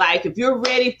is like, if you're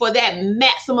ready for that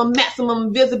maximum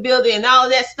visibility and all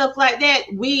of that stuff like that,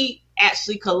 we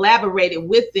actually collaborated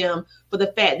with them for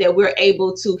the fact that we're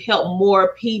able to help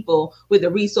more people with the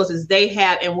resources they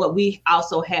have and what we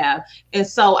also have. And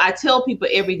so I tell people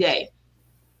every day,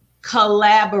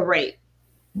 collaborate,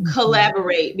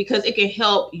 because it can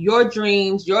help your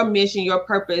dreams, your mission, your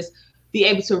purpose be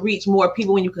able to reach more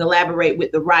people when you collaborate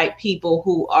with the right people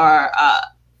who are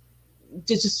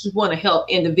just want to help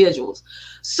individuals.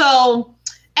 So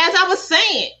as I was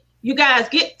saying, you guys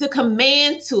get the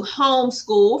command to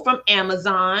homeschool from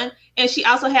Amazon. And she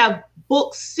also have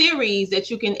book series that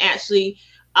you can actually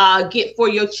get for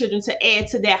your children to add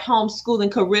to that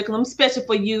homeschooling curriculum, especially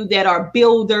for you that are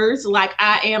builders like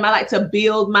I am. I like to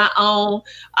build my own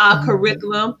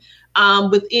curriculum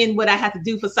within what I have to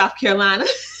do for South Carolina.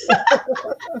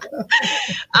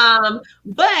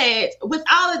 But with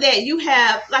all of that, you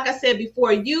have, like I said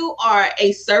before, you are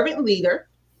a servant leader.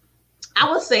 I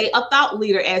would say a thought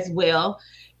leader as well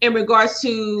in regards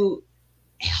to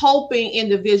helping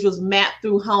individuals map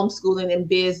through homeschooling and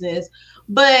business.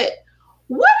 But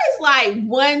what is like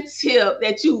one tip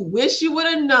that you wish you would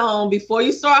have known before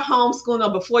you start homeschooling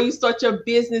or before you start your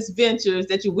business ventures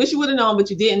that you wish you would have known, but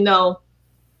you didn't know?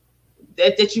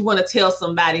 That you want to tell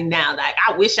somebody now, like,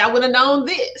 I wish I would have known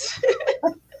this.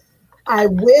 I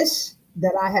wish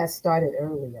that I had started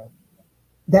earlier.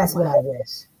 That's what I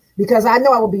wish, because I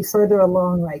know I would be further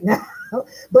along right now.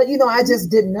 But I just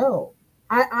didn't know.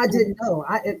 I didn't know.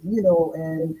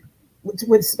 And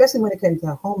especially when it came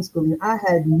to homeschooling, I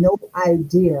had no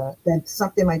idea that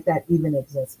something like that even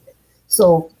existed.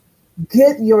 So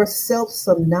get yourself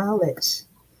some knowledge.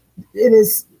 It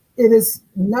is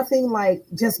nothing like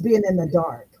just being in the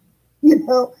dark,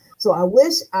 So I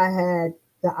wish I had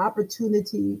the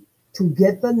opportunity to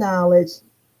get the knowledge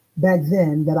back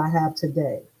then that I have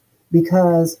today,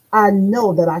 because I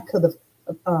know that I could have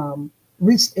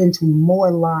reached into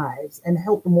more lives and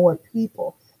helped more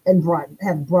people and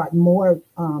have brought more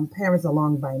parents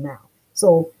along by now.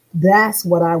 So that's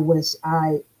what I wish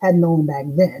I had known back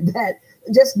then, that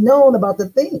just known about the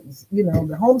things,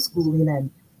 the homeschooling and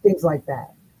things like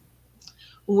that.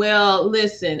 Well,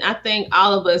 listen, I think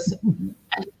all of us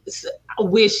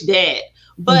wish that.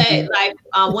 But like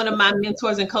one of my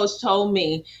mentors and coach told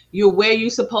me, you're where you're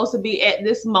supposed to be at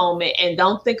this moment, and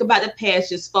don't think about the past.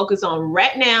 Just focus on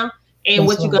right now and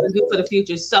what you're going to do for the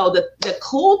future. So the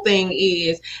cool thing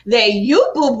is that you,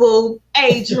 boo-boo,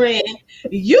 Adrienne,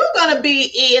 you're going to be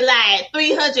in like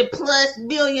 300 plus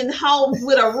million homes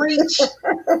with a reach.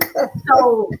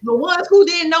 So the ones who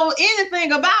didn't know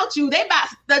anything about you, they about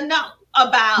to know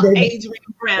about Adrienne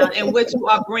Brown and what you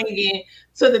are bringing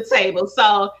to the table.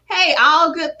 So, hey,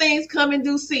 all good things come in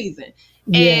due season.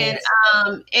 Yes.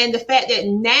 And the fact that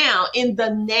now,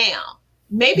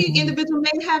 maybe individual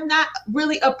may have not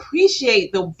really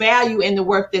appreciate the value and the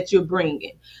work that you're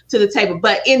bringing to the table.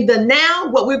 But in the now,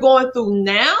 what we're going through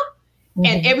now,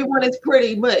 and everyone is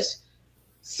pretty much,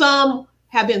 some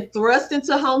have been thrust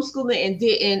into homeschooling and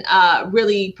didn't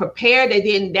really prepare.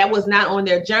 That was not on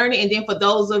their journey. And then for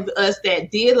those of us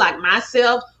that did, like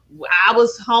myself, I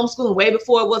was homeschooling way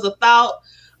before it was a thought.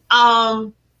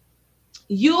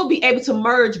 You'll be able to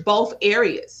merge both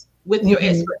areas with your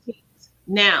expertise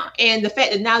now. And the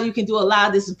fact that now you can do a lot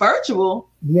of this virtual,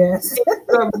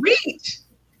 the reach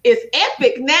is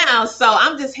epic now. So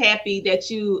I'm just happy that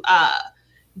you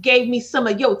gave me some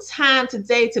of your time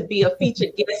today to be a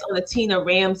featured guest on the Tina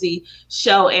Ramsey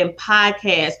Show and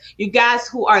podcast. You guys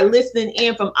who are listening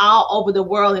in from all over the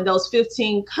world in those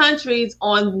 15 countries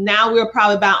now we're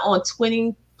probably about on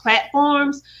 20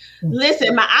 platforms.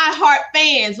 Listen, my iHeart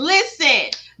fans, listen,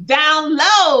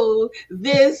 download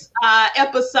this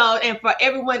episode. And for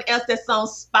everyone else that's on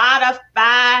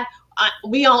Spotify,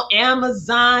 we on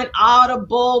Amazon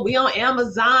Audible, we on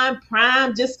Amazon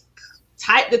Prime. Just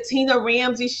type the Tina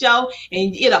Ramsey Show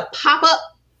and it'll pop up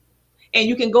and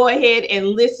you can go ahead and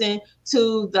listen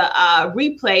to the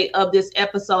replay of this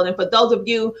episode. And for those of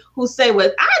you who say,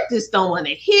 well, I just don't want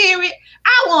to hear it,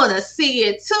 I want to see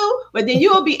it too, but then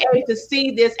you'll be able to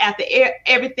see this after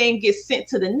everything gets sent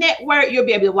to the network. You'll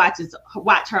be able to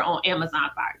watch her on Amazon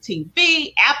Fire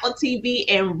TV, Apple TV,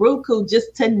 and Roku,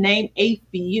 just to name a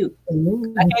few.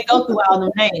 I can't go through all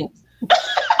the names.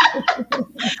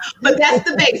 But that's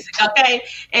the basic, okay?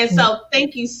 And so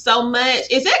thank you so much.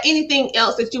 Is there anything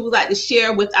else that you would like to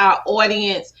share with our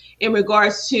audience in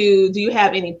regards to, do you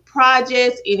have any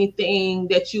projects, anything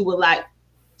that you would like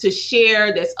to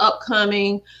share that's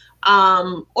upcoming,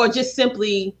 or just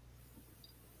simply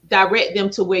direct them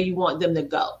to where you want them to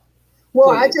go?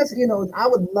 Well, I just, I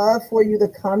would love for you to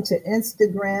come to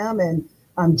Instagram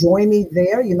and join me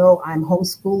there. I'm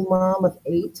Homeschool Mom of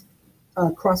 8.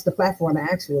 Across the platform,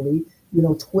 actually,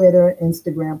 Twitter,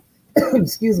 Instagram,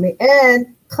 excuse me,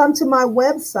 and come to my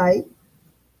website,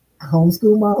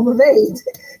 Homeschool Mom of 8,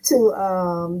 to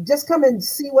just come and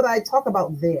see what I talk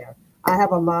about there. I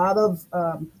have a lot of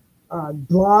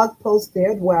blog posts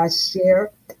there where I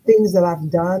share things that I've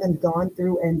done and gone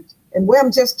through, and where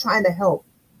I'm just trying to help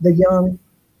the young,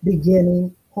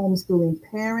 beginning homeschooling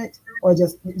parent, or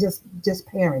just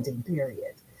parenting,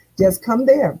 period. Just come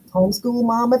there, Homeschool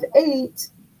Mom of 8.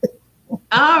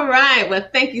 All right. Well,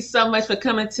 thank you so much for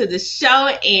coming to the show.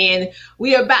 And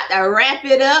we are about to wrap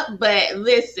it up. But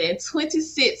listen,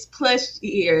 26 plus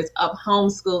years of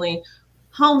homeschooling,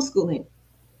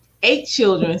 8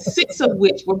 children, 6 of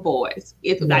which were boys.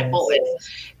 It's like boys.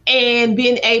 And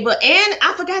being able, and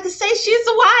I forgot to say, she's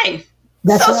a wife.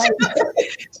 That's right.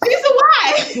 She's a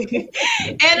wife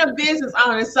and a business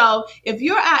owner. So if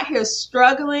you're out here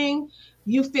struggling,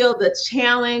 you feel the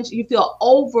challenge, you feel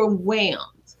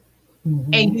overwhelmed,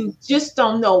 and you just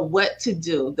don't know what to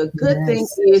do. The good thing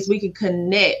is we can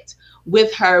connect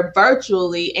with her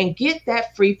virtually and get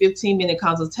that free 15-minute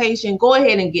consultation. Go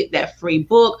ahead and get that free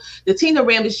book. The Tina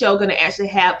Ramsey Show going to actually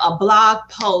have a blog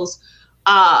post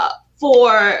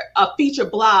for a featured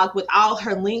blog with all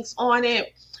her links on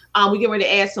it. We're getting ready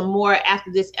to add some more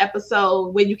after this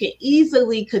episode where you can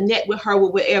easily connect with her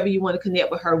with whatever you want to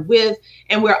connect with her with.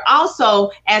 And we're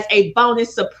also, as a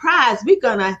bonus surprise, we're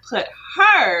going to put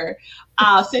her,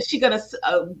 since she's going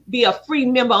to be a free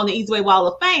member on the Easy Way Wall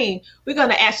of Fame, we're going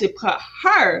to actually put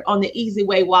her on the Easy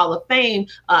Way Wall of Fame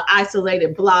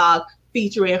isolated blog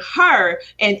featuring her.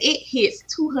 And it hits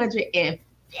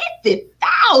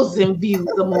 250,000 views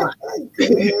a month.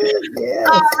 Yes.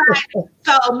 All right.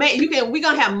 So we're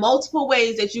gonna have multiple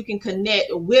ways that you can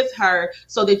connect with her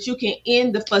so that you can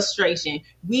end the frustration.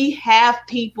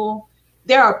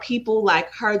 There are people like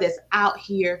her that's out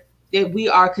here that we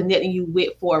are connecting you with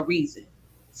for a reason.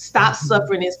 Stop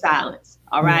suffering in silence.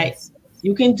 All right. Yes.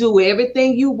 You can do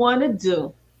everything you want to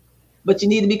do, but you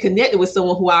need to be connected with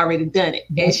someone who already done it.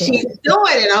 And she's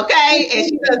doing it, okay? And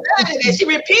she done it and she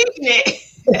repeating it.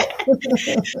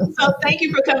 So thank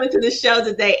you for coming to the show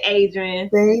today, Adrienne.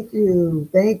 Thank you.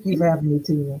 Thank you for having me,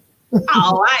 Tina.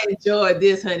 Oh, I enjoyed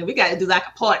this, honey. We got to do like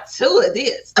a part 2 of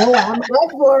this. Oh, I'm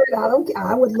up for it. I don't care.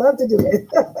 I would love to do it.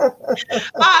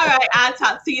 All right. I'll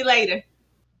talk to you later.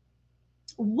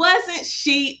 Wasn't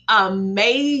she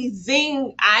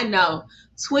amazing? I know.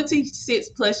 26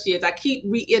 plus years. I keep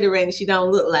reiterating she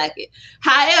don't look like it.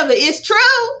 However, it's true.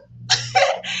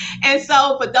 And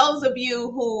so for those of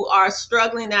you who are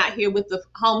struggling out here with the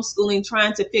homeschooling,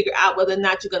 trying to figure out whether or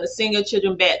not you're going to send your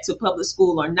children back to public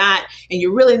school or not, and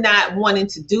you're really not wanting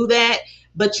to do that,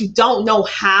 but you don't know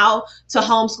how to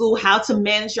homeschool, how to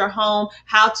manage your home,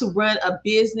 how to run a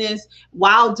business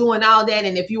while doing all that.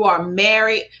 And if you are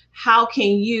married, how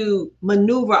can you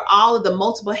maneuver all of the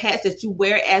multiple hats that you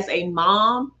wear as a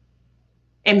mom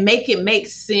and make it make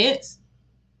sense?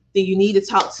 Then you need to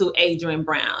talk to Adrienne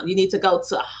Brown. You need to go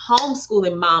to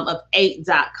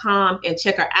homeschoolingmomof8.com and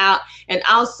check her out. And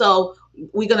also,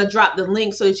 we're going to drop the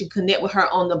link so that you connect with her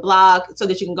on the blog, so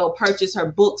that you can go purchase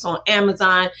her books on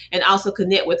Amazon and also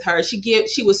connect with her.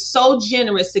 She was so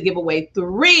generous to give away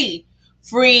 3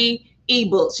 free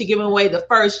ebooks. She's giving away the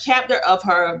first chapter of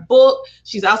her book.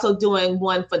 She's also doing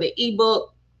one for the ebook,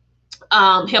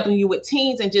 helping you with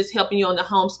teens and just helping you on the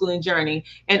homeschooling journey,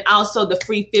 and also the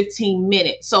free 15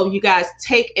 minutes. So you guys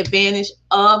take advantage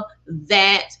of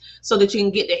that so that you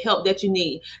can get the help that you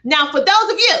need. Now, for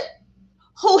those of you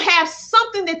who have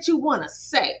something that you want to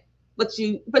say, but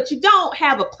you don't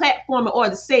have a platform in order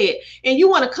to say it, and you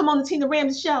want to come on the Tina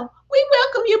Ramsey Show, we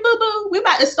welcome you, boo-boo. We're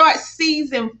about to start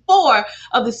season 4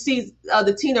 of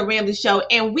the Tina Ramsey Show,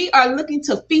 and we are looking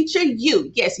to feature you.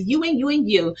 Yes, you and you and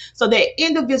you, so that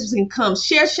individuals can come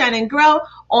share, shine, and grow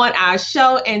on our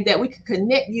show, and that we can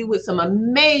connect you with some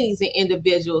amazing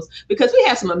individuals, because we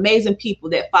have some amazing people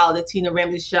that follow the Tina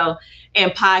Ramsey Show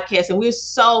and podcast, and we're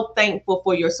so thankful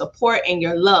for your support and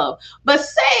your love. But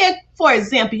say, for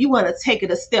example, you want to take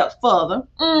it a step further.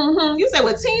 You say,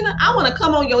 well, Tina, I want to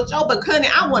come on your show, but honey,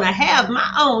 I want to have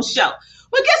my own show.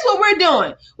 Well, guess what we're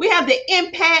doing? We have the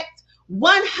Impact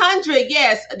 100.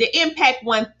 Yes, the Impact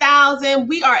 1000.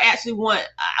 We are actually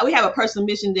we have a personal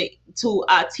mission to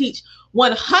teach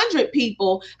 100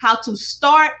 people how to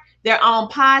start their own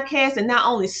podcast, and not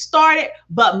only start it,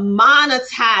 but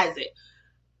monetize it.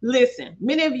 Listen,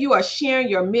 many of you are sharing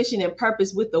your mission and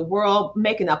purpose with the world,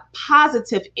 making a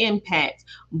positive impact,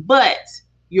 but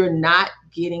you're not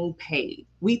getting paid.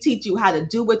 We teach you how to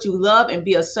do what you love and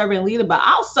be a servant leader, but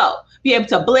also be able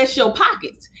to bless your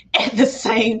pockets at the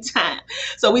same time.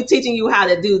 So we're teaching you how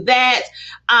to do that.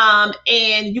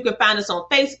 And you can find us on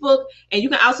Facebook, and you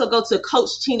can also go to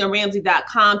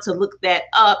CoachTinaRamsey.com to look that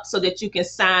up so that you can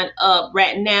sign up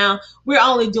right now. We're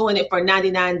only doing it for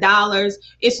 $99.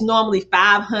 It's normally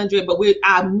 $500, but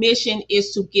our mission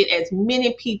is to get as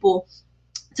many people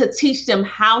to teach them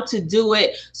how to do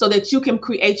it so that you can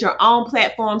create your own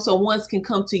platform, so ones can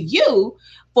come to you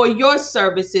for your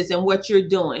services and what you're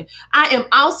doing. I am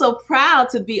also proud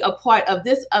to be a part of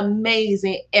this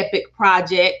amazing epic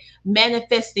project,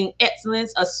 Manifesting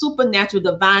Excellence, a supernatural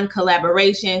divine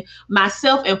collaboration.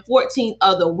 Myself and 14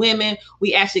 other women,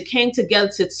 we actually came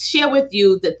together to share with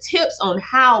you the tips on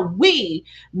how we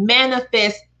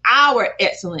manifest our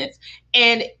excellence.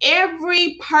 And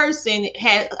every person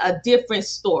has a different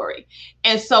story.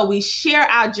 And so we share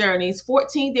our journeys,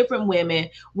 14 different women,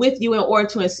 with you in order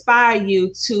to inspire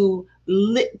you to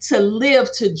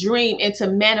live, to dream, and to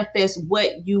manifest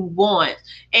what you want.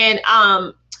 And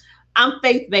I'm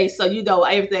faith-based, so you know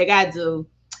everything I do,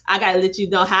 I got to let you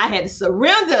know how I had to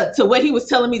surrender to what he was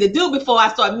telling me to do before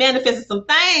I start manifesting some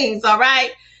things, all right?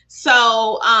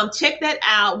 So check that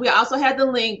out. We also have the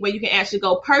link where you can actually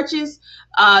go purchase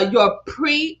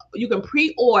you can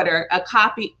pre-order a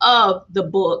copy of the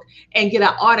book and get an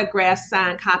autographed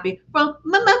signed copy from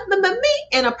me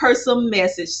and a personal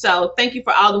message. So thank you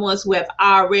for all the ones who have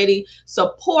already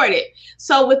supported.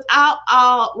 So with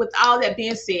all that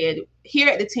being said, here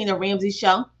at the Tina Ramsey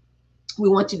Show, we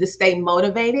want you to stay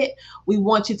motivated. We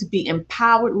want you to be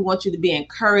empowered. We want you to be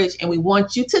encouraged. And we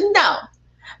want you to know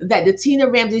that the Tina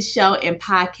Ramsey Show and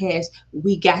podcast,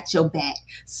 we got your back.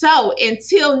 So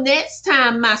until next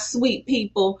time, my sweet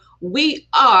people, we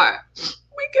gotta go.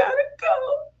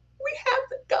 We have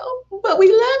to go, but we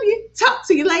love you. Talk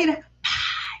to you later.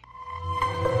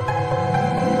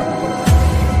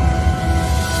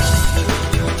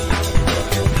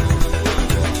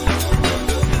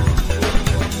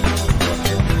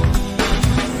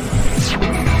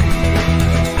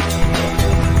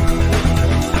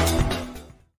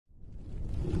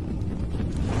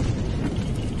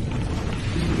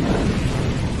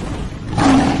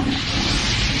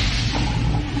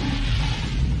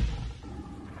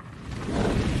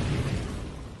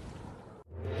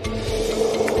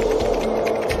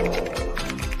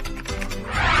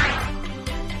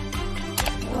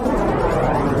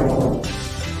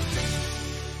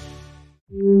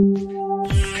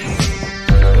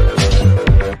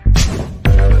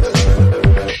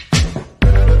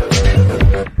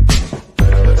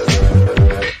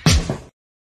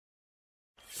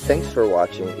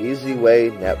 watching Easy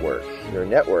Way Network, your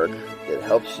network that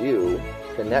helps you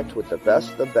connect with the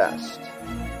best.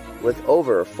 With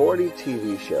over 40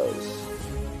 TV shows,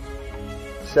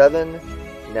 7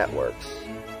 networks,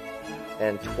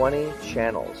 and 20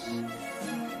 channels.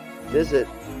 Visit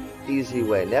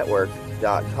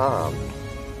EasyWayNetwork.com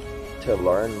to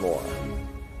learn more.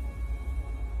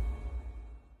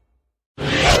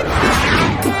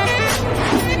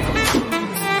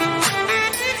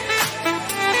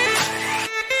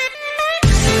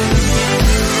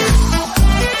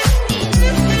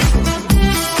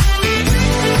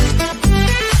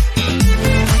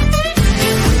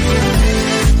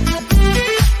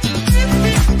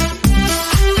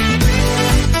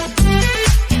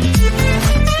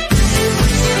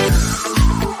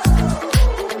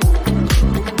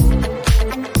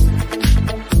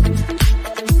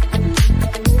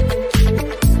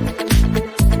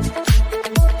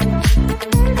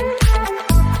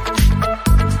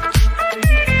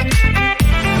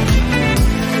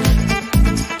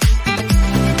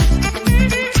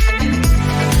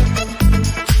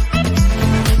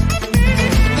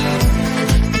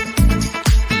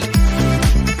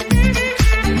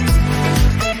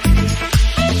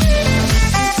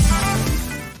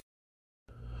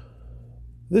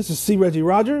 This is C. Reggie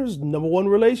Rogers, #1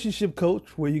 relationship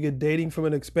coach, where you get dating from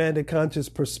an expanded conscious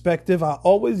perspective. I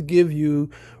always give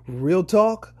you real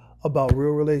talk about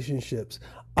real relationships.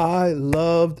 I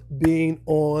loved being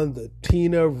on the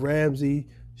Tina Ramsey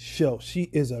show.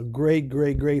 She is a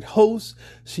great host.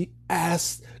 She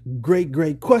asks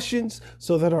great questions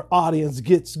so that our audience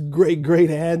gets great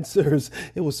answers.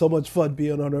 It was so much fun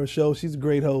being on her show. She's a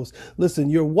great host. Listen,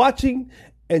 you're watching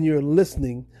and you're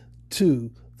listening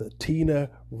to the Tina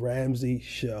Ramsey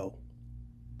Show.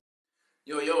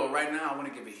 Yo, right now I want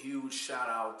to give a huge shout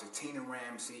out to Tina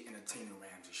Ramsey and the Tina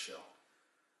Ramsey Show.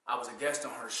 I was a guest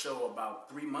on her show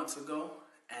about 3 months ago,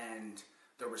 and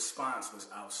the response was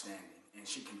outstanding. And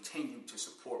she continued to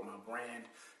support my brand,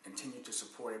 continued to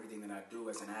support everything that I do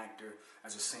as an actor,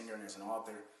 as a singer, and as an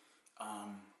author.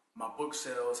 My book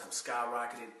sales have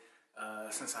skyrocketed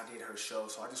since I did her show,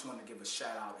 so I just want to give a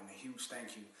shout out and a huge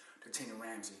thank you to Tina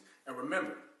Ramsey. And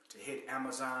remember to hit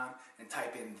Amazon and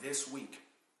type in "this week"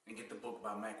 and get the book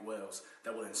by Mac Wells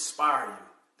that will inspire you,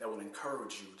 that will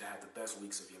encourage you to have the best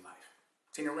weeks of your life.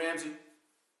 Tina Ramsey,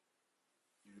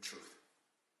 you're the truth.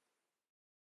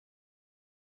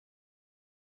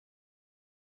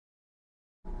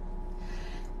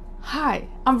 Hi,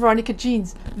 I'm Veronica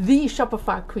Jeans, the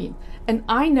Shopify Queen, and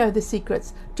I know the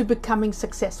secrets to becoming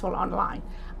successful online.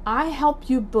 I help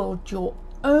you build your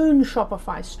own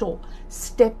Shopify store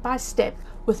step by step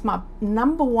with my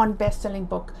 #1 best-selling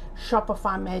book,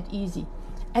 Shopify Made Easy.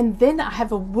 And then I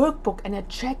have a workbook and a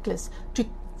checklist to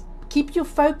keep you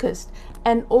focused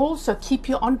and also keep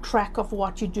you on track of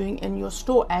what you're doing in your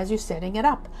store as you're setting it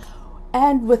up.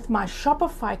 And with my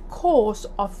Shopify course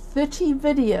of 30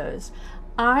 videos,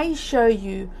 I show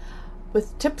you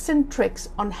with tips and tricks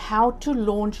on how to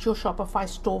launch your Shopify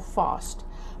store fast.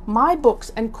 My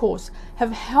books and course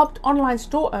have helped online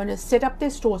store owners set up their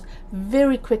stores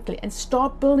very quickly and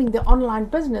start building their online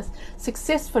business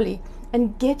successfully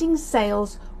and getting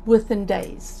sales within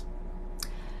days.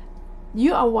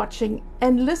 You are watching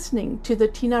and listening to the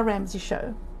Tina Ramsey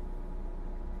Show.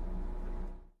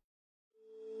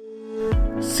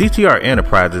 CTR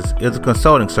Enterprises is a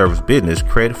consulting service business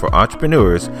created for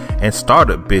entrepreneurs and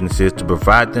startup businesses to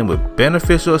provide them with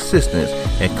beneficial assistance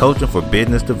and coaching for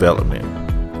business development.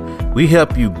 We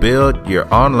help you build your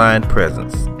online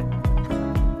presence.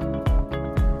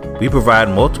 We provide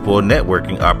multiple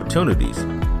networking opportunities.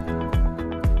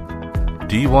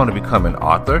 Do you want to become an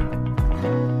author?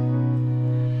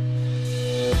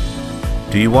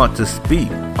 Do you want to speak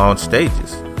on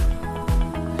stages?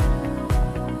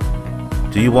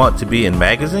 Do you want to be in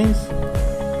magazines?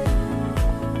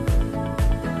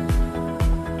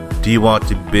 Do you want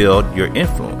to build your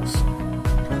influence?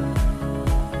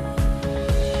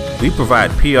 We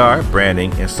provide PR,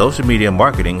 branding, and social media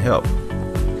marketing help.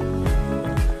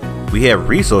 We have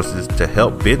resources to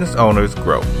help business owners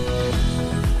grow.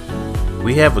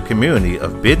 We have a community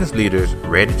of business leaders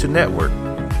ready to network.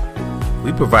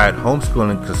 We provide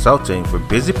homeschooling consulting for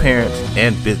busy parents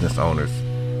and business owners.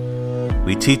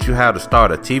 We teach you how to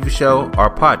start a TV show or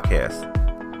podcast.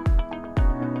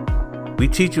 We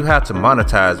teach you how to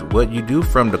monetize what you do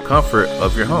from the comfort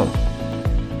of your home.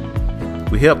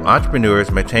 We help entrepreneurs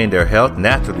maintain their health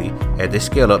naturally as they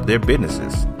scale up their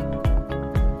businesses.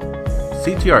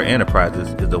 CTR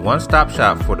Enterprises is the one-stop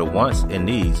shop for the wants and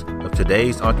needs of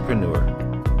today's entrepreneur.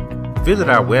 Visit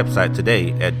our website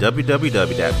today at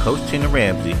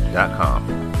www.coachtinaramsey.com.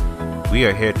 We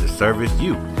are here to service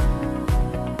you.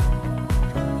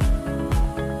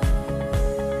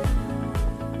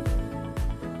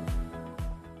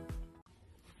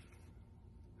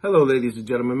 Hello, ladies and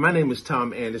gentlemen. My name is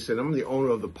Tom Anderson. I'm the owner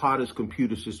of the Potter's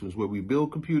Computer Systems, where we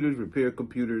build computers, repair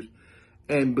computers,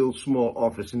 and build small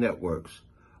office networks.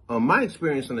 My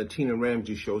experience on the Tina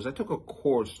Ramsey show is I took a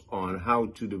course on how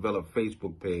to develop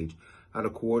Facebook page, how to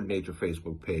coordinate your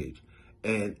Facebook page,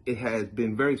 and it has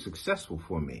been very successful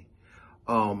for me.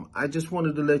 I just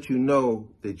wanted to let you know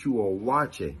that you are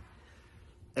watching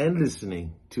and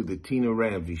listening to the Tina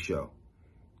Ramsey show.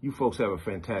 You folks have a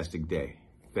fantastic day.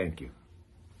 Thank you.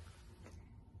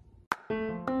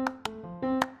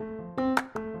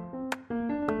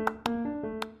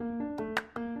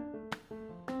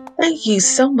 Thank you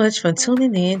so much for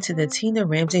tuning in to the Tina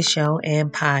Ramsey Show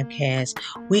and Podcast.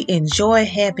 We enjoy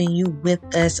having you with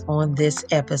us on this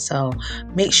episode.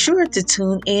 Make sure to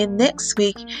tune in next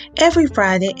week, every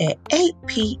Friday at 8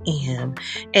 p.m.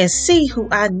 and see who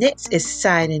our next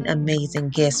exciting, amazing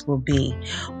guest will be.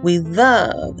 We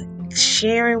love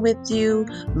sharing with you,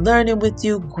 learning with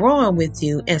you, growing with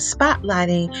you, and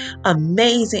spotlighting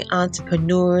amazing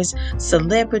entrepreneurs,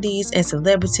 celebrities, and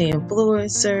celebrity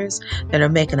influencers that are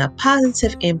making a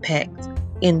positive impact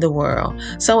in the world.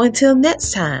 So until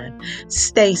next time,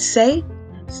 stay safe,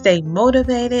 stay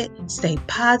motivated, stay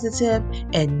positive,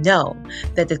 and know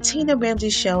that the Tina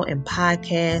Ramsey Show and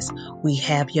Podcast, we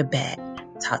have your back.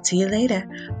 Talk to you later.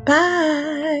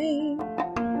 Bye.